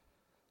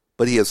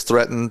 but he has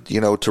threatened,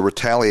 to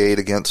retaliate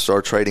against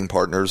our trading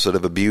partners that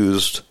have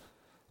abused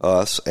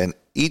us, and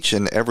each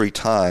and every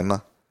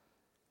time,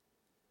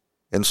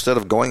 instead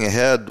of going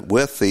ahead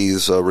with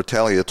these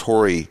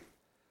retaliatory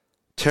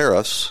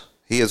tariffs,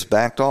 he has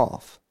backed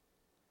off.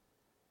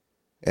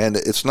 And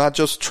it's not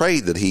just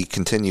trade that he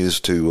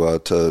continues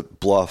to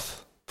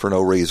bluff for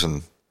no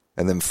reason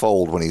and then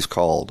fold when he's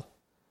called.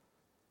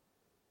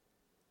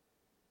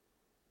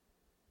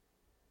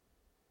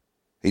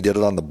 He did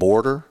it on the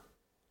border.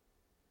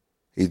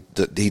 He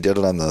did it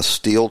on the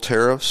steel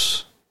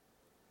tariffs.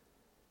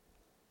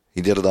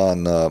 He did it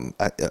on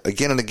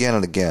again and again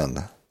and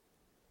again.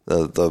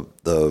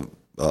 The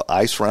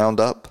ICE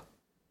roundup.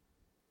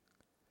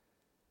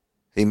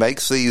 He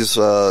makes these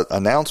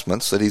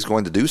announcements that he's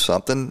going to do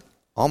something.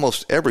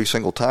 Almost every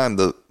single time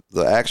the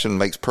action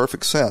makes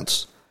perfect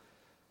sense.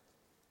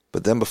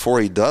 But then before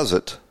he does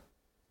it,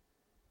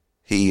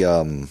 he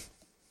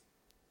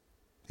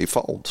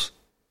folds.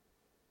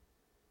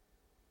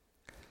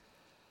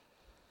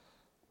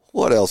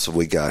 What else have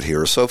we got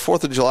here? So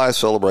 4th of July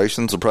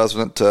celebrations, the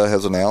president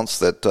has announced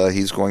that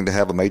he's going to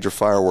have a major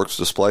fireworks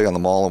display on the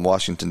mall in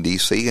Washington,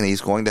 D.C., and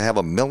he's going to have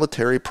a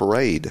military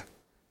parade.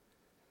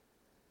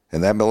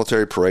 And that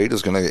military parade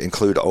is going to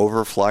include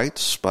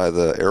overflights by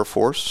the Air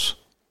Force,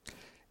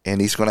 and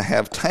he's going to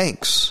have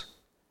tanks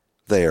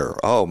there.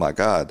 Oh, my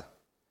God.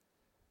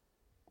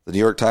 The New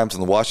York Times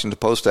and the Washington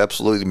Post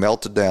absolutely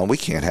melted down. We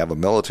can't have a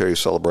military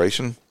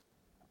celebration.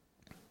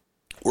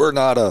 We're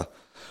not a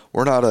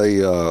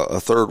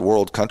third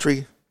world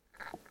country,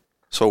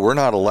 so we're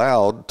not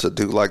allowed to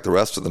do like the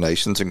rest of the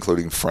nations,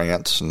 including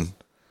France and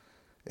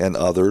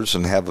others,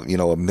 and have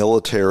a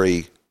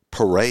military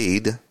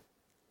parade,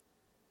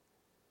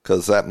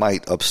 because that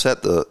might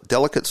upset the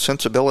delicate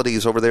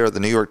sensibilities over there at the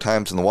New York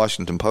Times and the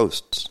Washington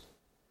Post.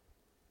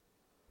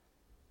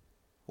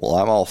 Well,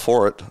 I'm all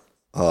for it.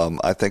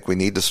 I think we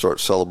need to start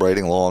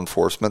celebrating law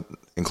enforcement,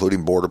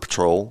 including Border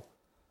Patrol,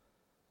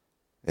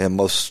 and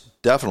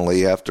most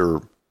definitely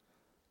after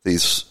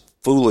these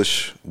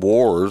foolish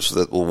wars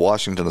that the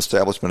Washington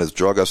establishment has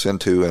drug us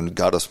into and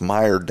got us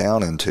mired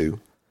down into,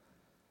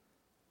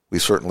 we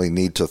certainly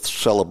need to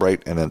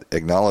celebrate and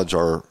acknowledge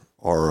our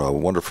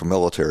wonderful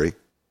military.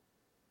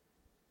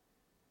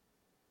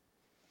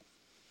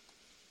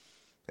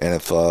 And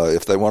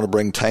if they want to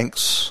bring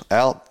tanks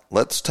out,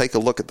 let's take a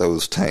look at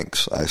those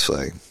tanks, I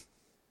say.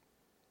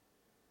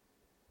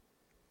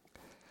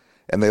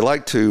 And they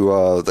like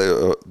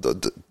to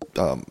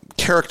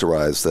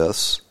characterize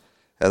this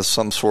as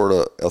some sort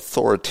of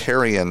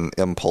authoritarian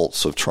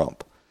impulse of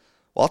Trump.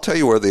 Well, I'll tell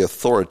you where the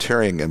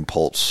authoritarian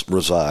impulse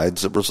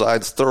resides. It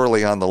resides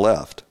thoroughly on the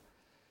left.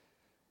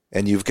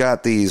 And you've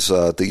got these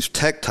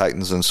tech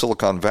titans in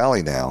Silicon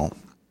Valley now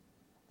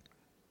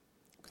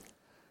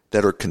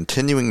that are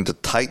continuing to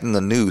tighten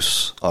the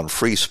noose on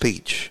free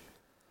speech,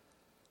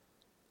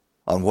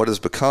 on what has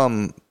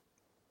become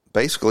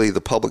basically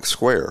the public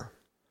square.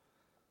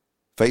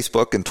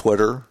 Facebook and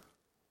Twitter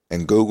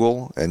and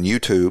Google and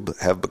YouTube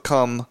have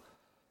become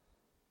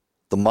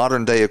the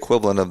modern day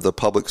equivalent of the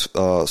public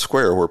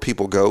square, where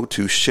people go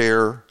to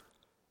share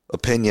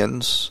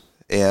opinions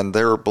and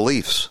their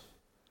beliefs.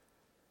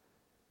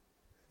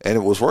 And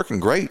it was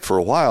working great for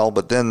a while,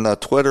 but then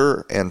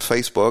Twitter and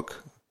Facebook,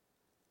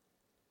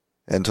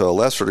 and to a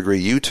lesser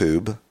degree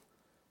YouTube,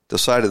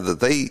 decided that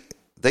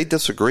they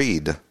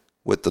disagreed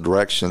with the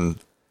direction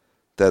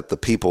that the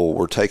people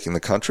were taking the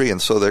country,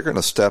 and so they're going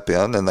to step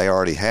in, and they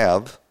already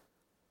have,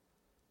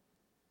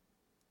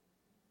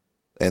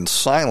 and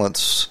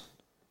silence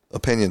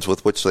opinions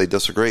with which they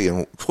disagree. And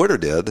what Twitter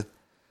did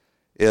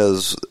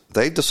is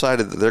they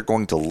decided that they're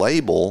going to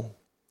label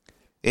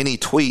any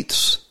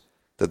tweets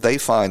that they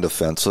find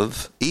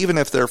offensive, even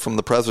if they're from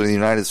the President of the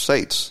United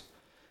States.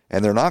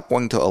 And they're not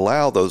going to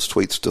allow those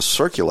tweets to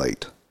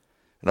circulate.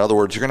 In other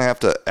words, you're going to have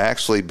to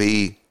actually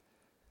be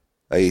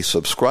a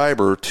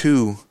subscriber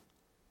to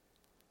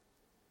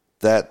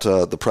that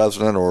the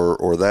president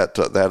or that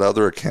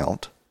other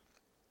account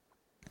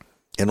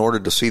in order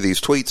to see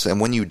these tweets. And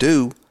when you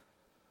do,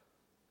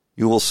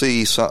 you will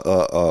see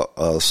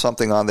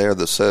something on there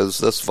that says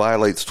this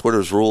violates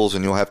Twitter's rules,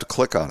 and you'll have to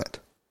click on it.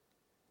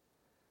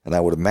 And I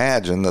would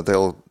imagine that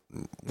they'll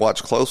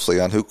watch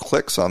closely on who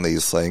clicks on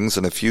these things,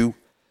 and if you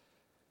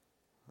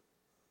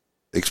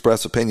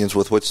express opinions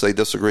with which they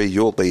disagree,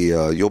 you'll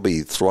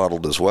be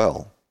throttled as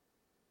well.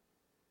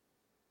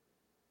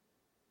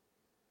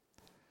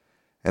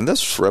 And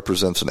this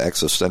represents an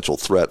existential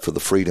threat for the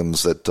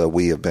freedoms that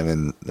we have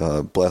been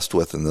blessed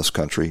with in this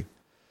country,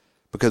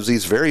 because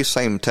these very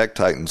same tech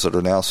titans that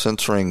are now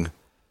censoring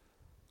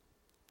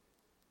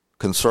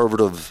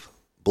conservative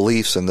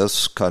beliefs in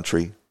this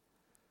country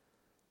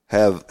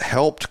have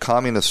helped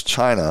communist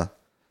China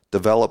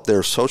develop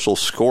their social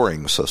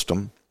scoring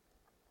system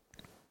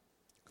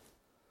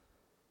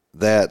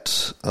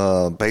that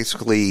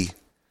basically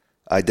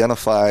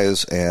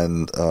identifies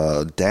and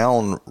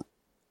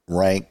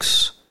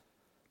downranks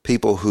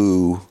people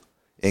who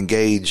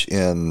engage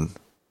in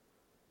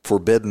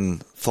forbidden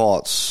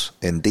thoughts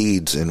and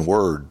deeds and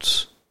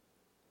words.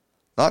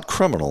 Not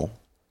criminal,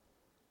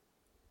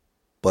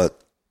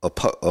 but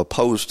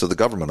opposed to the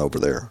government over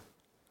there.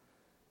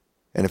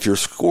 And if your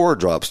score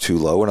drops too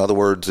low, in other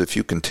words, if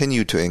you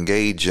continue to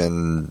engage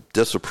in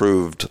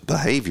disapproved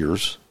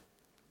behaviors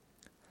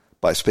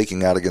by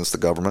speaking out against the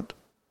government,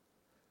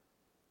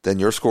 then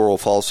your score will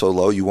fall so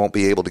low you won't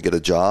be able to get a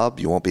job,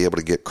 you won't be able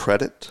to get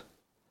credit,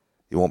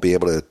 you won't be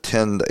able to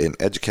attend an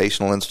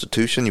educational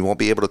institution, you won't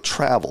be able to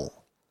travel.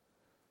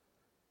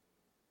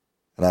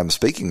 And I'm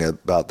speaking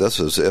about this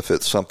as if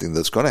it's something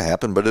that's going to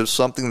happen, but it's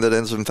something that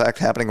is in fact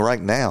happening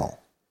right now.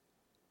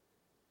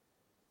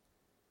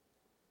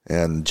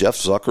 And Jeff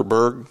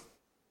Zuckerberg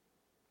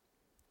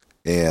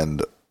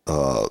and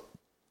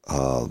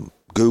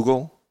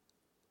Google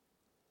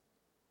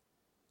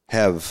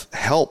have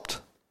helped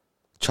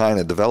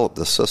China develop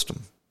this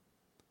system.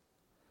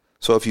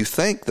 So if you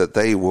think that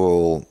they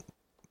will,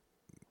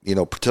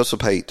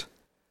 participate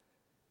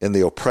in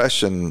the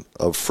oppression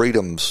of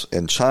freedoms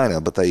in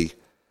China, but they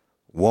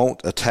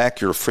won't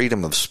attack your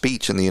freedom of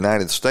speech in the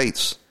United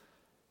States,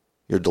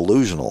 you're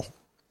delusional.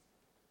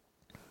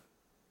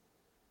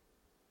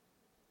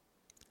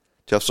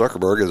 Jeff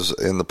Zuckerberg is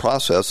in the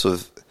process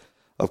of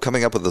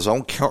coming up with his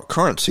own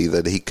currency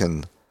that he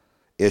can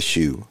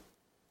issue.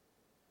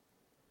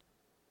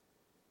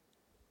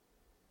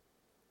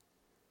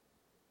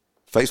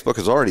 Facebook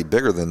is already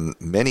bigger than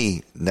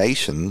many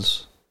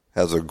nations,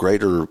 has a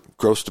greater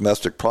gross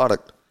domestic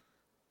product.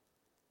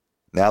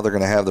 Now they're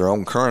going to have their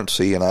own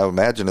currency, and I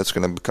imagine it's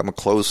going to become a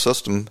closed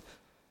system,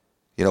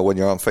 when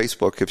you're on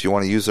Facebook, if you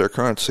want to use their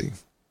currency.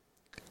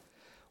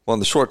 Well, in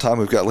the short time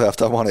we've got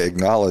left, I want to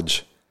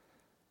acknowledge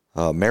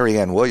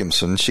Marianne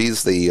Williamson.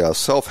 She's the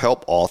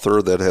self-help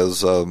author that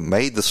has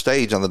made the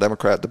stage on the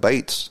Democrat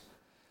debates.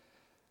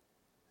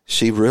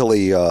 She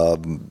really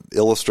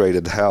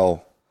illustrated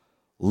how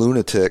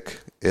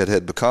lunatic it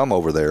had become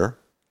over there.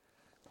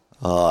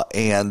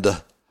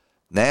 And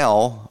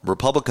now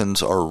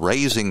Republicans are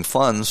raising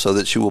funds so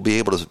that she will be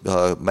able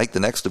to make the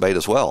next debate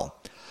as well.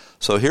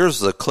 So here's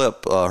the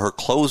clip, her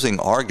closing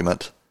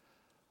argument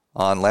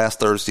on last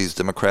Thursday's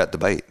Democrat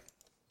debate.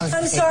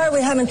 I'm sorry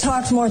we haven't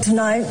talked more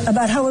tonight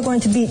about how we're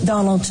going to beat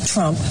Donald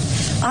Trump.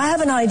 I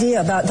have an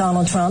idea about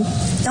Donald Trump.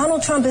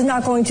 Donald Trump is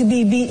not going to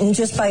be beaten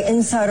just by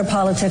insider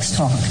politics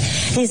talk.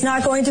 He's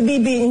not going to be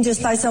beaten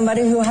just by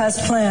somebody who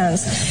has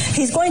plans.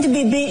 He's going to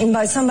be beaten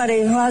by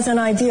somebody who has an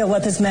idea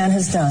what this man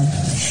has done.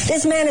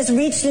 This man has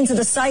reached into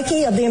the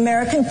psyche of the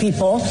American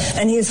people,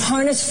 and he has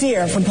harnessed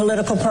fear for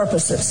political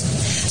purposes.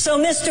 So,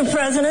 Mr.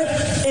 President,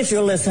 if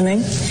you're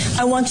listening,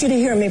 I want you to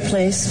hear me,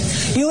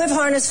 please. You have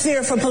harnessed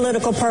fear for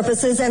political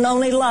purposes, and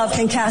only love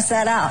can cast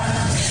that out.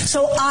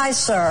 So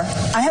sir,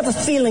 I have a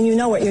feeling you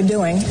know what you're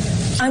doing.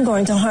 I'm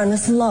going to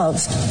harness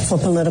love for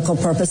political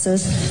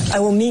purposes. I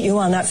will meet you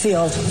on that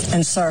field,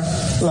 and sir,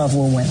 love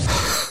will win.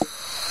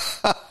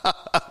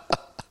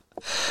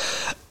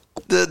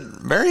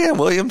 Did Marianne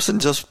Williamson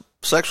just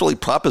sexually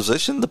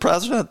proposition the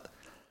president?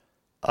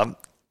 I'm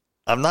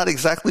not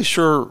exactly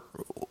sure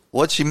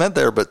what she meant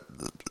there, but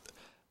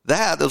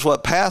that is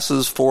what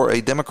passes for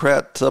a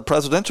Democrat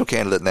presidential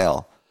candidate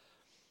now.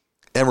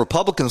 And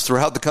Republicans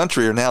throughout the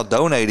country are now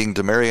donating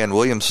to Marianne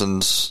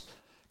Williamson's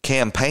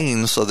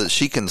campaign so that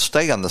she can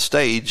stay on the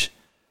stage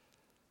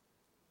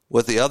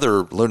with the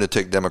other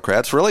lunatic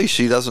Democrats. Really,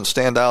 she doesn't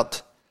stand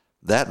out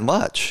that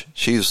much.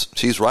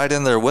 She's right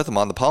in there with them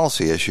on the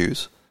policy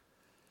issues.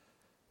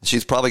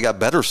 She's probably got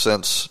better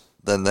sense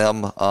than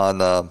them on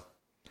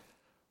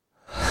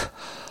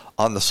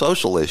the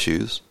social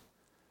issues.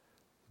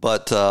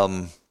 But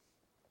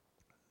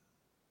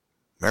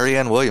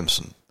Marianne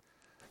Williamson,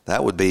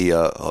 that would be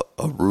a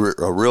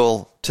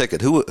real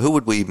ticket. Who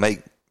would we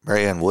make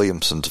Marianne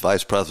Williamson's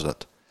vice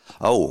president?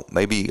 Oh,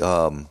 maybe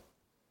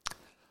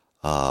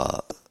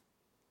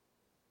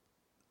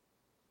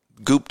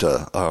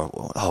Gupta.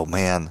 Oh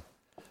man.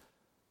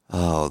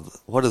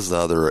 What is the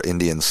other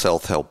Indian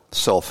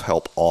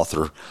self-help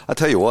author? I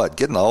tell you what,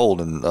 getting old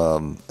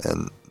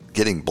and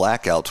getting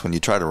blackouts when you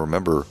try to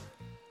remember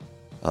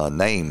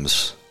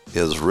names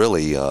is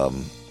really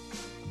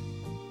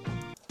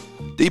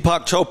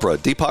Deepak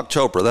Chopra.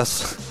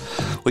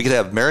 We could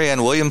have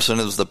Marianne Williamson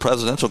as the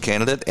presidential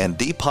candidate and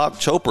Deepak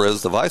Chopra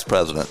as the vice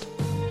president.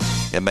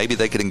 And maybe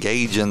they could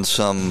engage in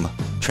some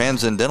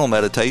transcendental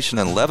meditation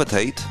and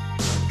levitate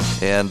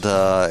and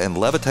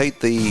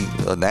levitate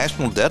the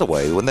national debt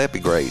away. Wouldn't that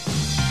be great?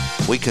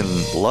 We can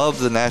love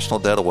the national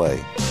debt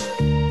away.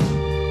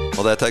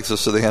 Well, that takes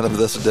us to the end of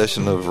this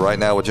edition of Right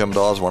Now with Jim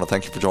Dawes. I want to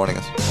thank you for joining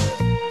us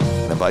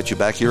and invite you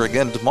back here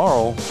again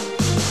tomorrow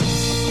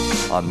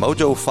on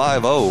Mojo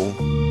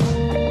 50.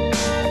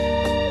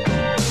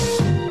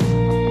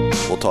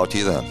 We'll talk to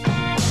you then.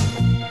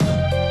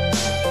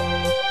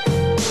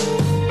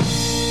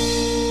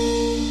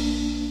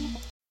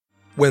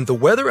 When the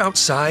weather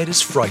outside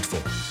is frightful,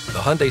 the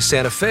Hyundai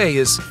Santa Fe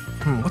is,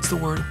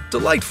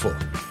 delightful.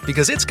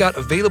 Because it's got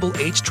available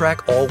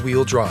H-Track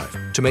all-wheel drive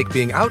to make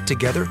being out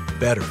together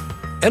better.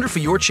 Enter for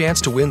your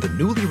chance to win the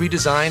newly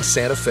redesigned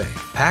Santa Fe,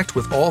 packed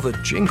with all the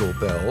jingle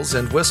bells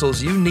and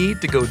whistles you need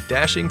to go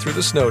dashing through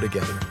the snow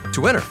together.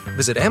 To enter,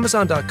 visit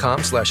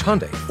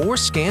Amazon.com/Hyundai or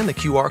scan the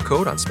QR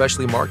code on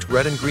specially marked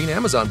red and green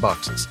Amazon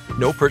boxes.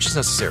 No purchase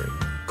necessary.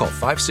 Call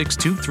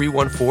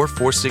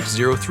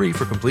 562-314-4603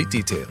 for complete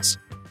details.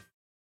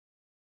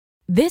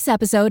 This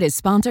episode is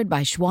sponsored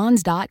by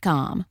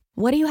Schwans.com.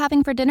 What are you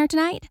having for dinner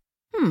tonight?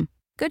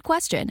 Good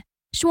question.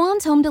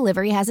 Schwann's Home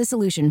Delivery has a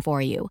solution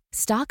for you.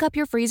 Stock up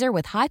your freezer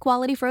with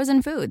high-quality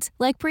frozen foods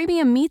like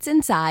premium meats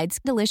and sides,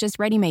 delicious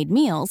ready-made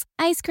meals,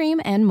 ice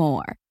cream, and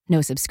more.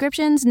 No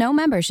subscriptions, no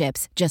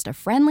memberships, just a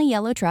friendly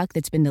yellow truck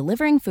that's been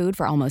delivering food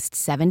for almost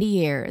 70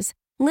 years.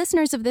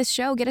 Listeners of this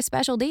show get a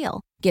special deal.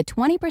 Get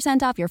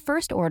 20% off your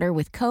first order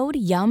with code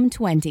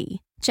YUM20.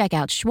 Check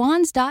out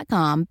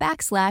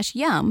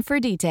schwans.com/YUM for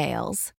details.